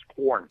 it's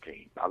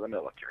quarantined by the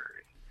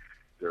military.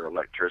 Their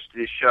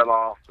electricity is shut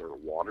off, their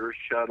water is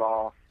shut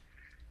off,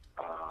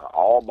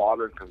 all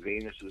modern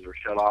conveniences are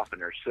shut off,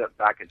 and they're sent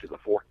back into the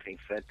 14th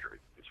century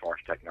as far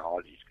as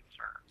technology is concerned.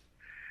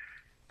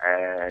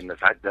 And if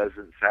that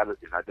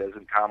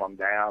doesn't calm them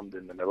down,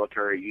 then the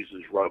military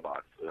uses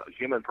robots.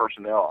 Human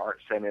personnel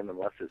aren't sent in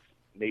unless it's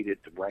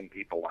needed to bring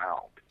people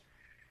out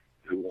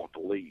who want to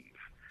leave.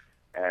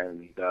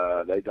 And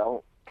they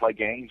don't play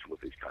games with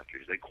these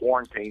countries. They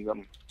quarantine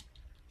them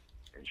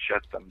and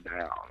shut them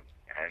down,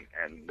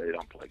 and they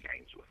don't play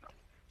games with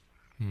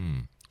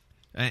them.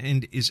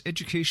 And is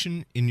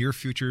education in your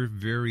future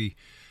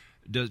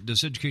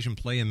does education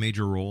play a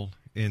major role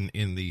in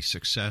the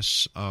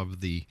success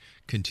of the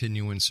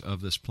continuance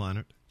of this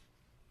planet?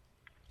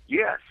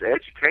 Yes,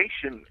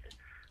 education.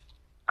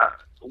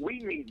 We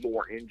need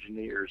more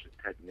engineers and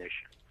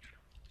technicians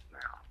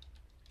now,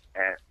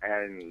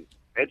 and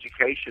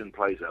education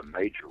plays a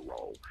major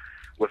role.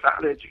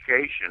 Without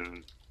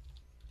education,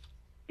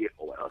 if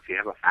you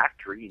have a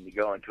factory and you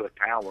go into a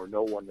town where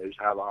no one knows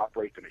how to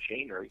operate the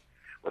machinery,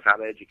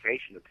 without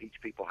education to teach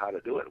people how to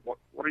do it,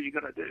 what are you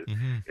going to do?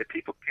 If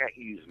people can't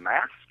use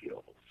math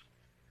skills,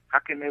 how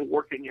can they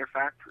work in your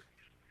factories?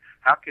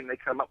 How can they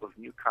come up with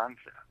new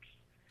concepts?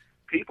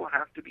 People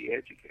have to be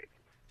educated.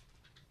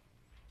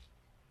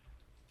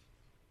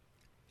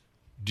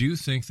 Do you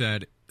think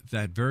that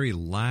very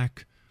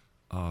lack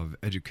of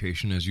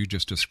education, as you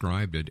just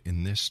described it,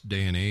 in this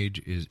day and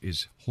age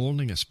is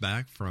holding us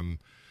back from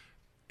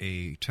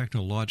a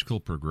technological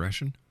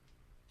progression?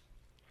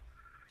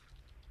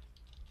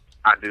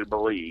 I do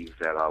believe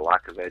that a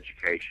lack of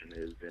education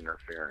is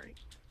interfering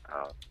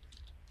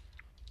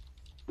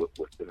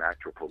with the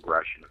natural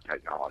progression of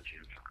technology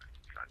and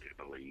science. I do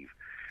believe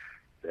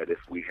that if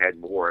we had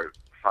more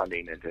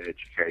funding into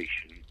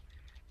education,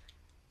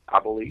 I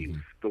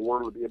believe the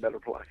world would be a better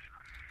place.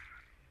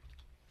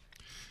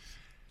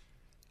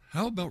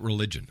 How about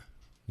religion?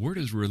 Where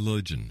does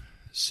religion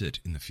sit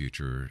in the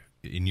future,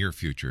 in your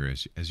future,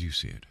 as you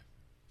see it?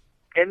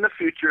 In the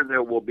future,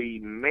 there will be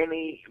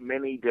many,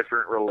 many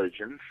different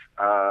religions.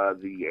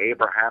 The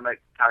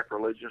Abrahamic type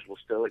religions will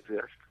still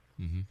exist.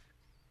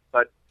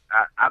 But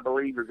I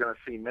believe you're going to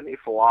see many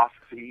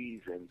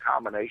philosophies and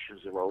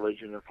combinations of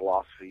religion and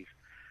philosophies.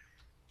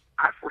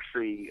 I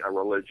foresee a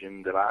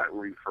religion that I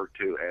refer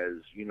to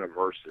as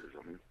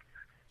universalism,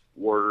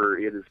 where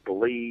it is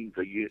believed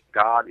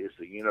God is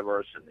the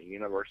universe and the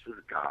universe is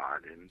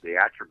God, and the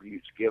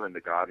attributes given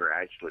to God are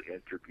actually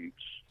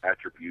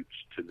attributes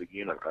to the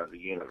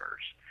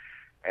universe,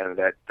 and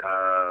that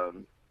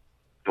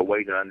the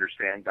way to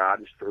understand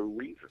God is through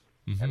reason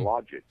and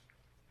logic.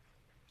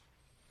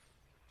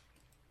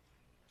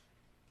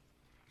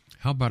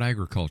 How about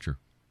agriculture?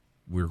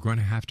 We're going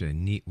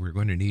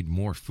to need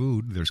more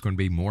food. There's going to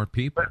be more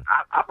people. But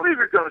I believe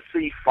you're going to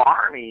see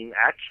farming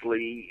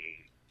actually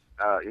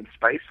in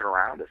space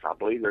around us. I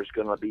believe there's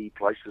going to be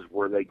places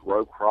where they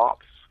grow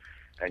crops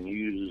and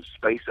use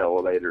space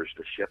elevators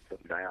to ship them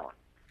down.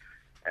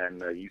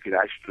 And you could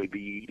actually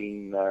be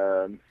eating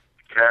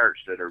carrots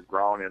that are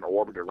grown in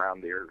orbit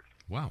around the Earth.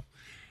 Wow.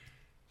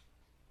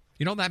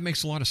 You know, that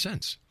makes a lot of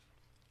sense.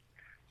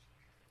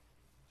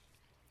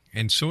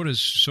 And so does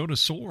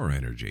solar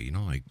energy. You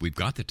know, like, we've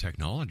got the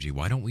technology.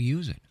 Why don't we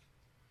use it?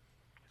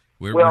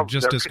 We're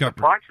just discovering.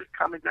 The price is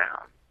coming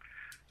down.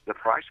 The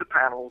price of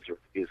panels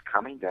is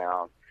coming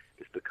down.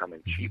 It's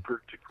becoming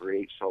cheaper to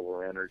create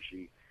solar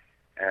energy,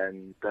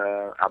 and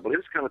I believe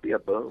it's going to be a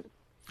boom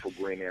for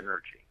green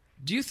energy.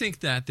 Do you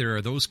think that there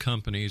are those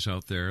companies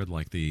out there,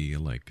 like the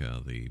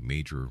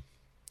major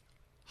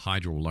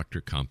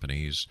hydroelectric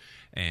companies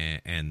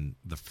and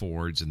the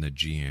Fords and the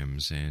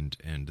GMs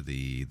and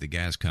the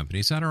gas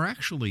companies, that are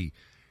actually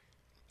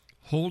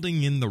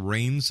holding in the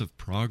reins of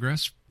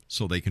progress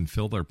so they can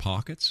fill their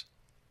pockets?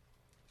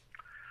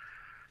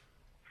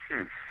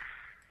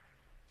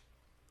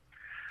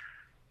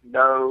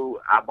 No,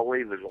 I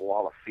believe there's a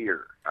lot of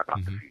fear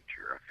about the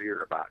future, a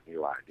fear about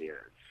new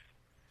ideas.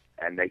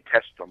 And they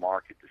test the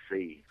market to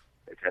see.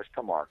 They test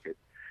the market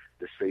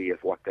to see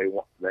if what they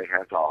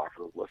have to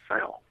offer will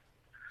sell.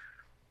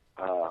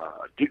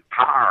 Duke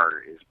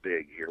Power is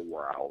big here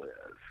where I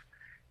live,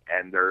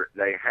 and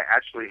they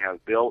actually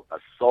have built a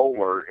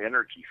solar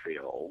energy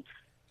field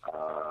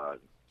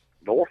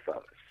north of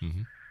us,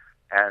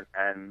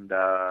 and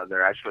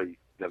they're actually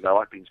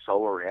developing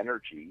solar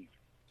energy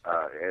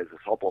as a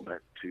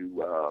supplement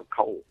to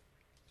coal.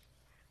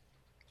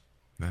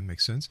 That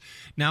makes sense.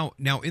 Now,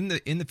 in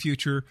the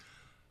future,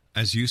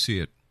 as you see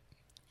it,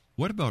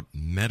 what about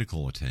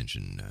medical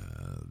attention,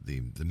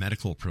 the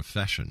medical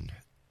profession?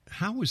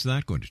 How is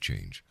that going to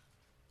change?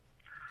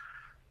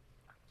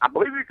 I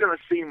believe you're going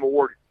to see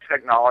more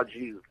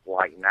technology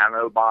like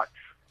nanobots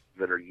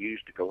that are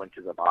used to go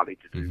into the body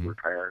to do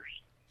repairs.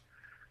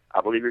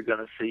 I believe you're going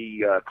to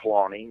see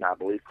cloning. I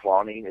believe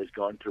cloning is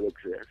going to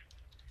exist.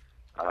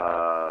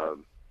 I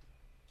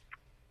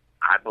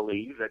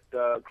believe that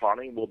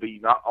cloning will be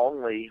not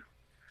only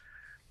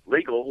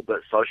legal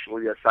but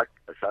socially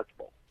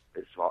acceptable.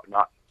 It's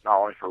not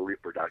only for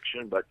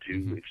reproduction but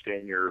to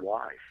extend your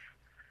life.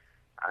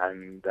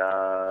 And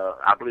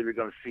I believe you're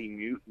going to see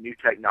new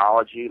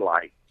technology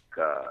like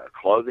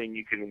clothing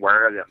you can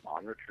wear that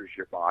monitors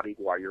your body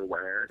while you're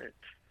wearing it.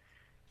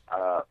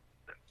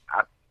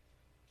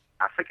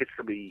 I think it's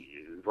going to be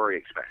very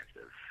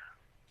expansive.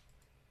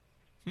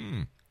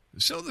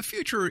 So the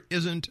future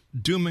isn't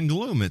doom and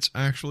gloom. It's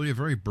actually a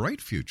very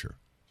bright future.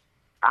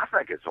 I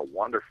think it's a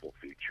wonderful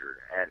future,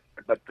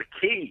 but the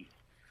key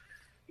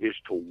is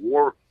to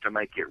work to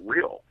make it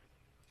real,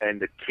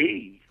 and the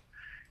key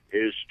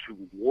is to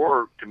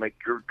work to make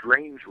your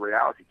dreams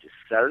reality. Just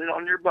set it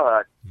on your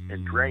butt,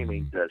 and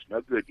dreaming does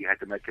no good. You have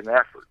to make an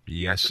effort. Yes.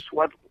 You have to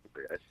sweat a little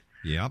bit.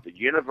 Yep. The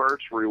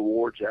universe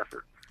rewards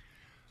effort.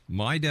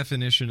 My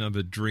definition of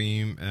a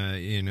dream,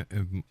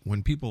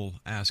 when people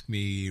ask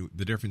me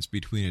the difference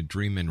between a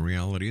dream and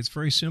reality, it's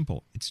very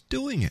simple. It's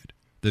doing it.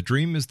 The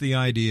dream is the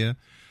idea.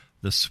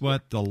 The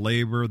sweat, the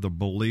labor, the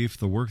belief,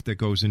 the work that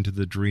goes into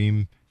the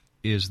dream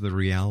is the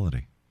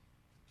reality.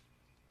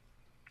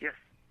 Yes.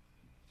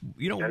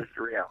 You know, that is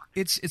the reality.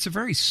 It's a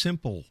very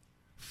simple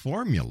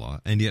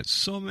formula, and yet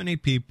so many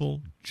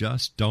people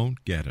just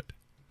don't get it.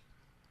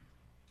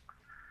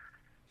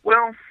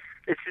 Well,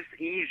 it's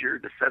just easier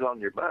to sit on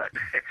your butt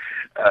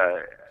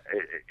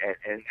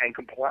and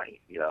complain.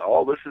 You know,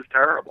 oh, this is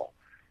terrible.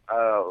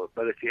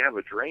 But if you have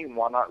a dream,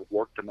 why not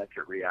work to make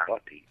it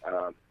reality?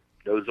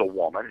 There was a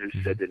woman who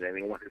said that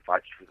anyone who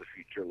fights for the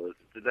future lives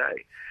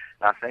today.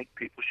 And I think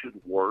people should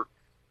work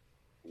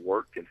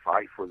and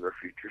fight for their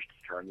futures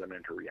to turn them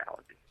into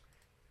reality.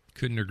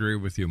 Couldn't agree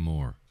with you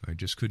more. I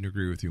just couldn't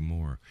agree with you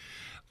more.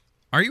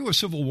 Are you a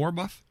Civil War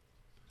buff?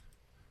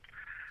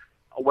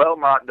 Well,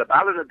 the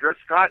Ballad of Dred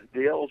Scott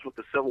deals with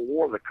the Civil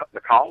War, the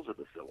cause of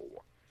the Civil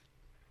War.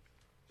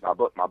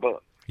 My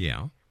book.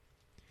 Yeah.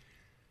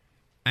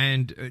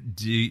 And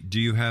do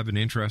you have an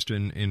interest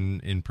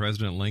in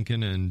President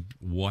Lincoln and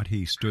what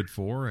he stood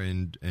for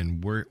and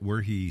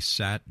where he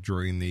sat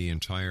during the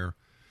entire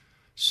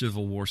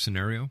Civil War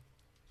scenario?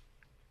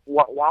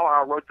 While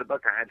I wrote the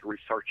book, I had to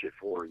research it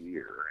for a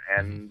year,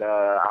 and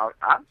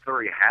I'm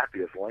very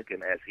happy with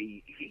Lincoln as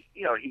he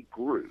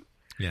grew.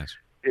 Yes.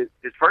 His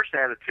first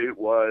attitude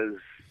was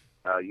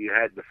you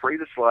had to free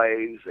the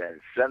slaves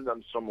and send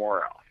them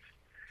somewhere else.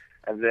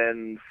 And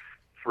then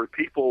for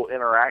people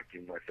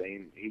interacting with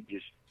him, he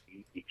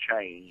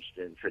changed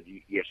and said,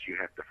 yes, you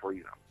have to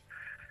free them.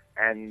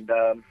 And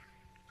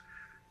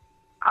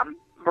I'm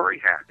very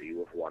happy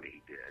with what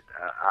he did.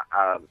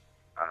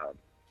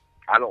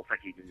 I don't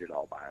think he did it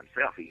all by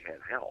himself. He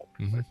had help.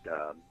 But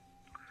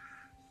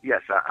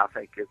yes, I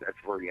think that's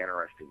a very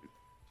interesting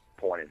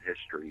point in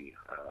history,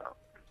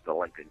 the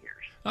Lincoln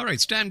years. All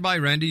right, stand by,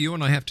 Randy. You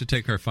and I have to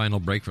take our final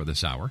break for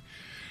this hour.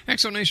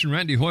 Exonation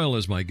Randy Hoyle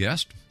is my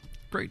guest.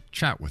 Great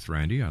chat with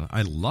Randy.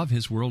 I love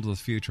his world of the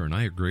future, and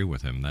I agree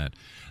with him that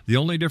the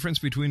only difference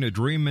between a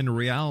dream and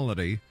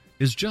reality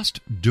is just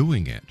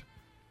doing it.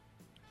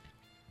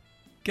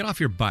 Get off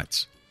your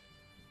butts.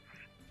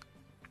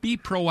 Be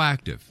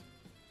proactive.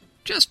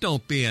 Just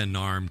don't be an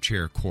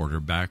armchair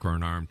quarterback or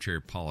an armchair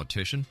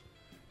politician.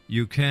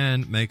 You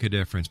can make a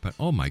difference, but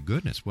oh my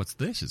goodness, what's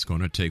this? It's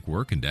going to take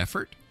work and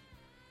effort?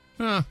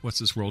 What's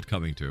this world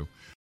coming to?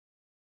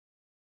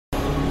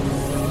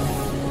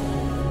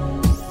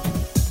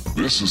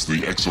 This is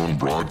the X-Zone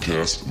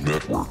Broadcast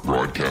Network,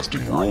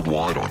 broadcasting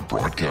worldwide on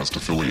broadcast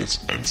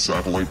affiliates and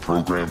satellite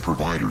program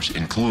providers,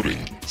 including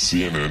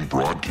CNN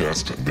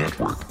Broadcast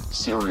Network,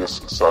 Sirius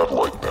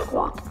Satellite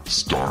Network,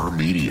 Star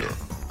Media,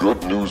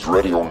 Good News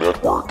Radio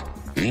Network,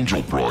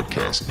 Angel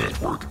Broadcast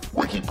Network,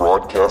 Wiki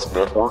Broadcast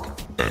Network,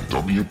 and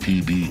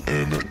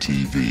WPBN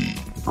TV.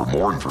 For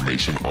more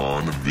information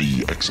on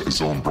the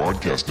X-Zone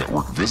Broadcast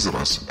Network, visit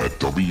us at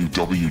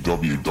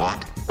www.xzbn.net.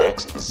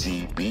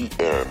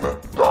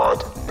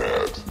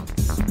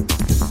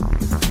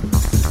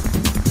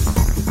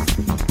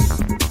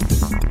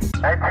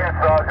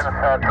 19 Sergeant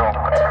Central.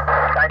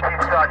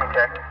 19 Sergeant,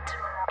 check.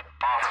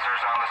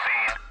 Officers on the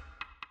scene.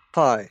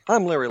 Hi,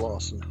 I'm Larry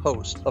Lawson,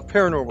 host of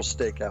Paranormal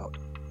Stakeout.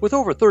 With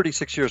over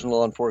 36 years in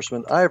law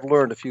enforcement, I have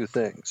learned a few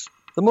things.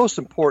 The most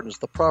important is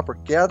the proper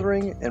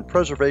gathering and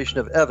preservation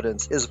of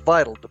evidence is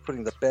vital to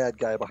putting the bad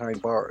guy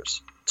behind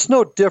bars. It's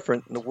no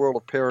different in the world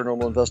of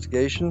paranormal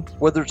investigation.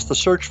 Whether it's the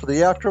search for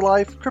the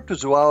afterlife,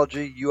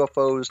 cryptozoology,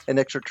 UFOs, and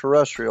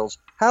extraterrestrials,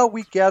 how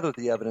we gather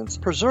the evidence,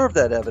 preserve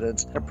that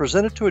evidence, and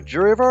present it to a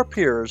jury of our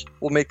peers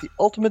will make the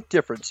ultimate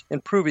difference in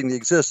proving the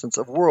existence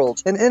of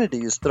worlds and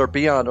entities that are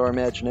beyond our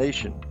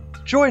imagination.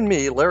 Join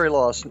me, Larry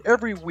Lawson,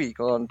 every week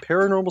on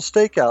Paranormal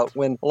Stakeout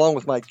when, along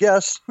with my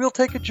guests, we'll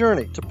take a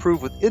journey to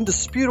prove with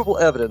indisputable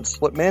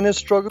evidence what man has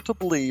struggled to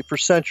believe for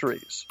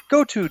centuries.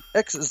 Go to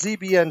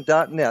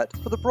xzbn.net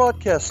for the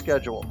broadcast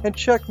schedule and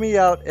check me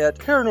out at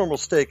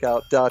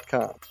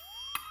paranormalstakeout.com.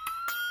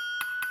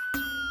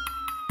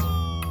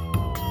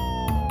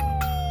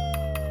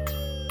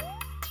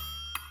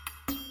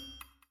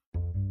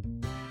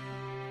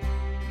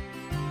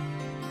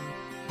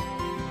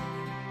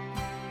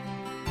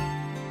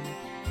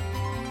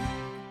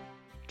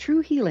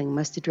 True healing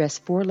must address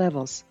 4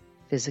 levels: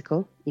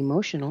 physical,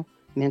 emotional,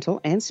 mental,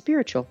 and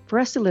spiritual, for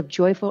us to live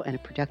joyful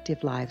and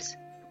productive lives.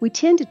 We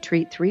tend to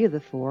treat 3 of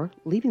the 4,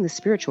 leaving the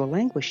spiritual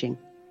languishing.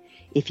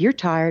 If you're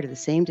tired of the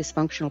same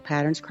dysfunctional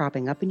patterns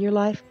cropping up in your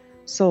life,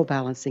 Soul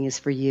Balancing is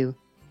for you.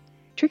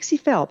 Trixie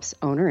Phelps,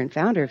 owner and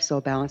founder of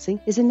Soul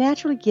Balancing, is a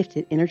naturally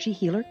gifted energy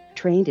healer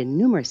trained in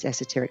numerous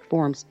esoteric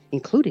forms,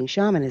 including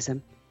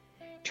shamanism.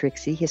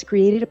 Trixie has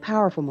created a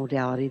powerful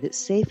modality that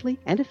safely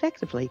and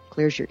effectively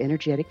clears your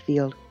energetic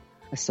field.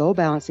 A Soul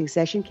Balancing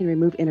session can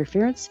remove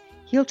interference,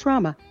 heal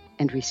trauma,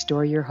 and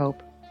restore your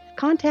hope.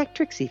 Contact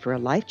Trixie for a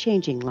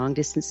life-changing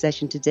long-distance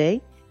session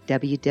today,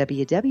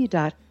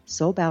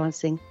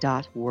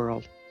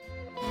 www.soulbalancing.world.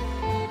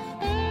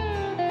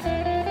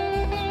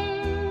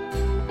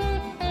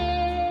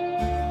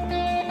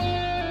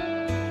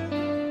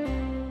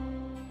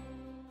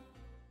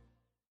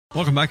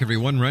 Welcome back,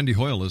 everyone. Randy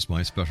Hoyle is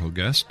my special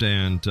guest,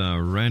 and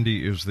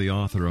Randy is the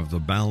author of The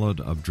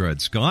Ballad of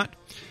Dred Scott.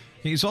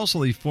 He's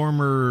also the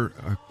former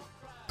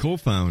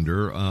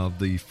co-founder of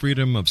the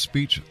Freedom of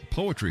Speech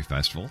Poetry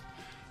Festival.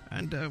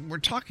 And we're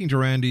talking to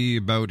Randy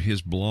about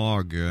his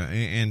blog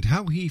and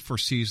how he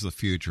foresees the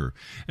future.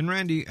 And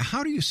Randy,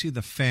 how do you see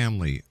the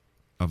family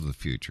of the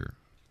future?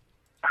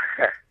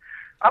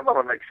 I'm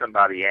going to make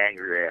somebody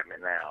angry at me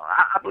now.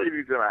 I believe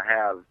you're going to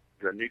have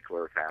the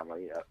nuclear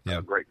family,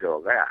 a great deal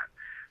of that.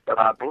 But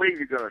I believe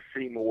you're going to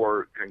see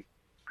more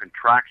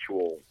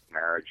contractual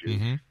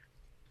marriages,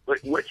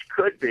 which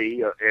could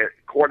be,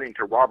 according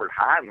to Robert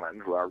Heinlein,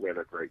 who I read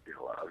a great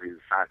deal of, he's a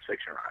science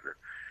fiction writer,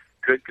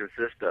 could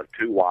consist of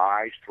 2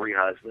 wives, 3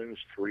 husbands,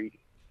 2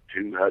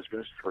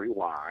 husbands, 3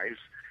 wives.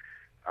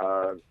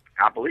 I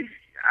believe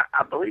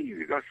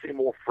you're going to see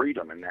more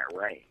freedom in that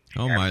range.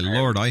 Oh, my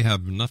Lord, I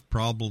have enough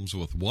problems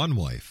with 1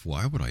 wife.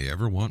 Why would I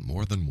ever want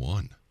more than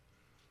 1?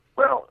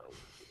 Well,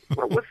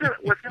 within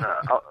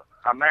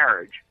a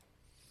marriage,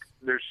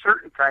 there's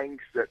certain things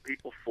that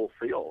people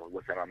fulfill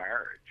within a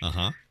marriage,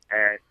 and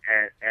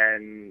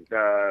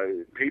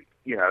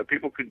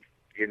people could,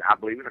 I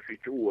believe in the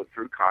future, will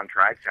through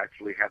contracts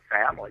actually have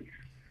families,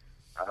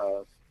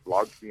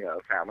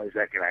 families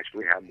that can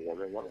actually have more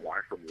than 1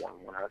 wife or more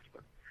than 1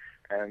 husband,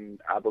 and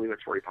I believe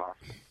it's very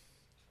possible.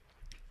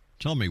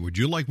 Tell me, would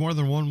you like more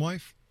than 1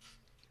 wife?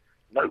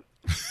 No.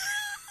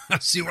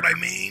 See what I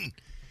mean?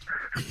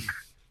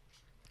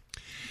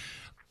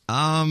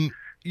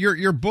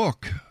 Your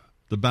book,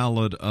 The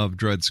Ballad of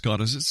Dred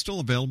Scott, is it still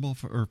available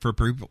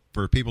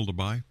for people to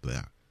buy?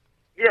 Yeah.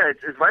 Yeah,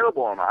 it's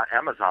available on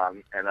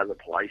Amazon and other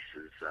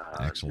places.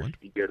 Excellent.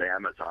 You go to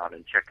Amazon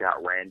and check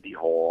out Randy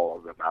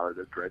Hoyle, The Ballad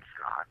of Dred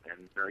Scott,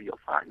 and you'll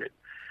find it.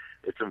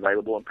 It's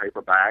available in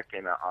paperback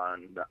and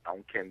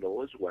on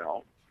Kindle as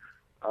well.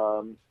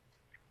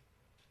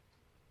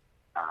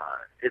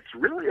 It's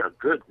really a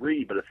good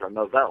read, but it's a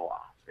novella.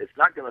 It's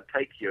not going to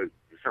take you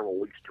several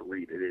weeks to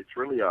read it. It's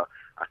really a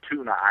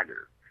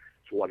 2-nighter.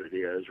 It's what it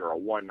is, or a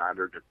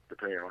 1-nighter,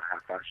 depending on how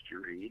fast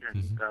you read.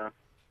 And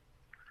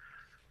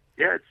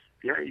it's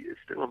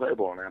still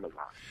available on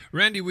Amazon.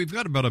 Randy, we've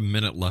got about a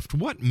minute left.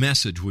 What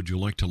message would you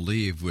like to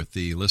leave with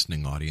the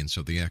listening audience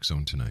of the X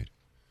Zone tonight?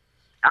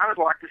 I would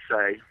like to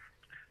say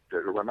to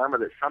remember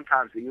that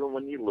sometimes even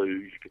when you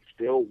lose, you can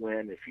still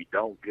win if you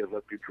don't give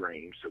up your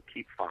dreams. So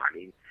keep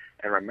fighting.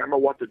 And remember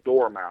what the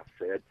dormouse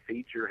said,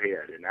 feed your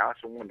head. And now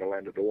it's in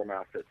Wonderland, the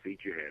dormouse said,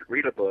 feed your head.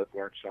 Read a book,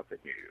 learn something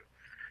new.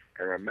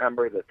 And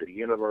remember that the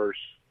universe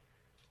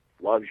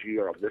loves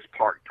you, or this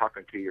part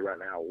talking to you right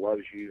now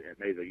loves you, and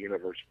may the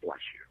universe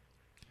bless you.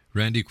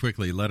 Randy,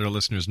 quickly, let our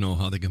listeners know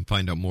how they can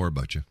find out more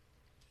about you.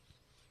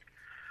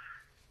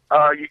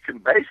 You can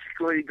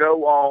basically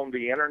go on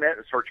the internet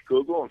and search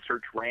Google and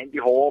search Randy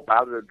Hoyle,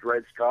 Ballad of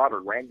Dred Scott,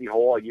 or Randy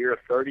Hoyle, year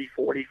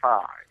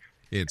 3045.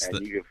 You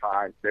can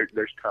find,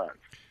 there's tons.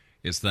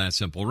 It's that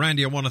simple.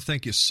 Randy, I want to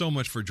thank you so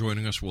much for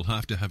joining us. We'll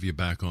have to have you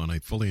back on. I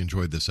fully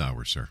enjoyed this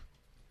hour, sir.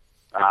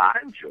 I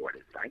enjoyed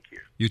it. Thank you.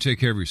 You take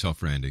care of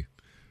yourself, Randy.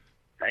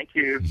 Thank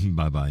you.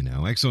 Bye-bye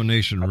now. Exo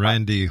Nation, bye-bye.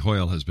 Randy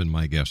Hoyle has been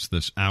my guest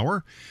this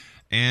hour.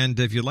 And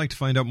if you'd like to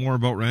find out more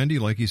about Randy,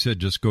 like he said,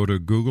 just go to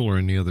Google or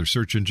any other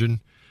search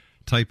engine.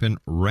 Type in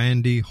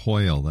Randy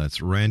Hoyle.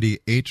 That's Randy,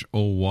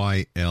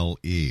 Hoyle.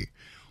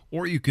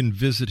 Or you can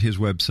visit his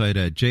website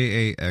at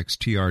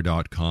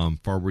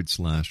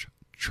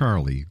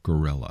jaxtr.com/Charlie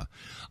Gorilla.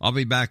 I'll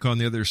be back on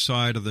the other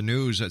side of the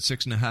news at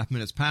 6.5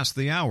 minutes past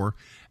the hour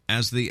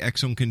as the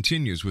X Zone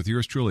continues with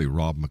yours truly,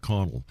 Rob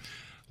McConnell.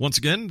 Once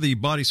again, the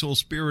Body, Soul,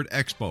 Spirit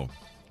Expo,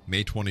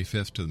 May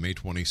 25th to May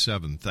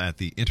 27th at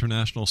the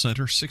International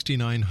Center,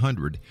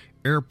 6900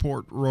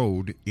 Airport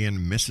Road in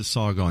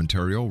Mississauga,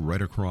 Ontario,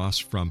 right across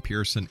from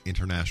Pearson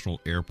International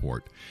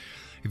Airport.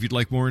 If you'd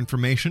like more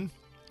information,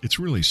 it's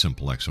really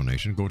simple,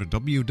 Exonation. Go to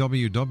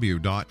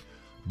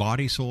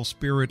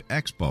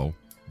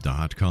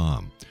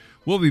www.bodysoulspiritexpo.com.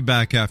 We'll be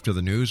back after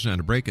the news and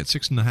a break at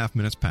 6.5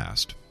 minutes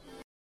past.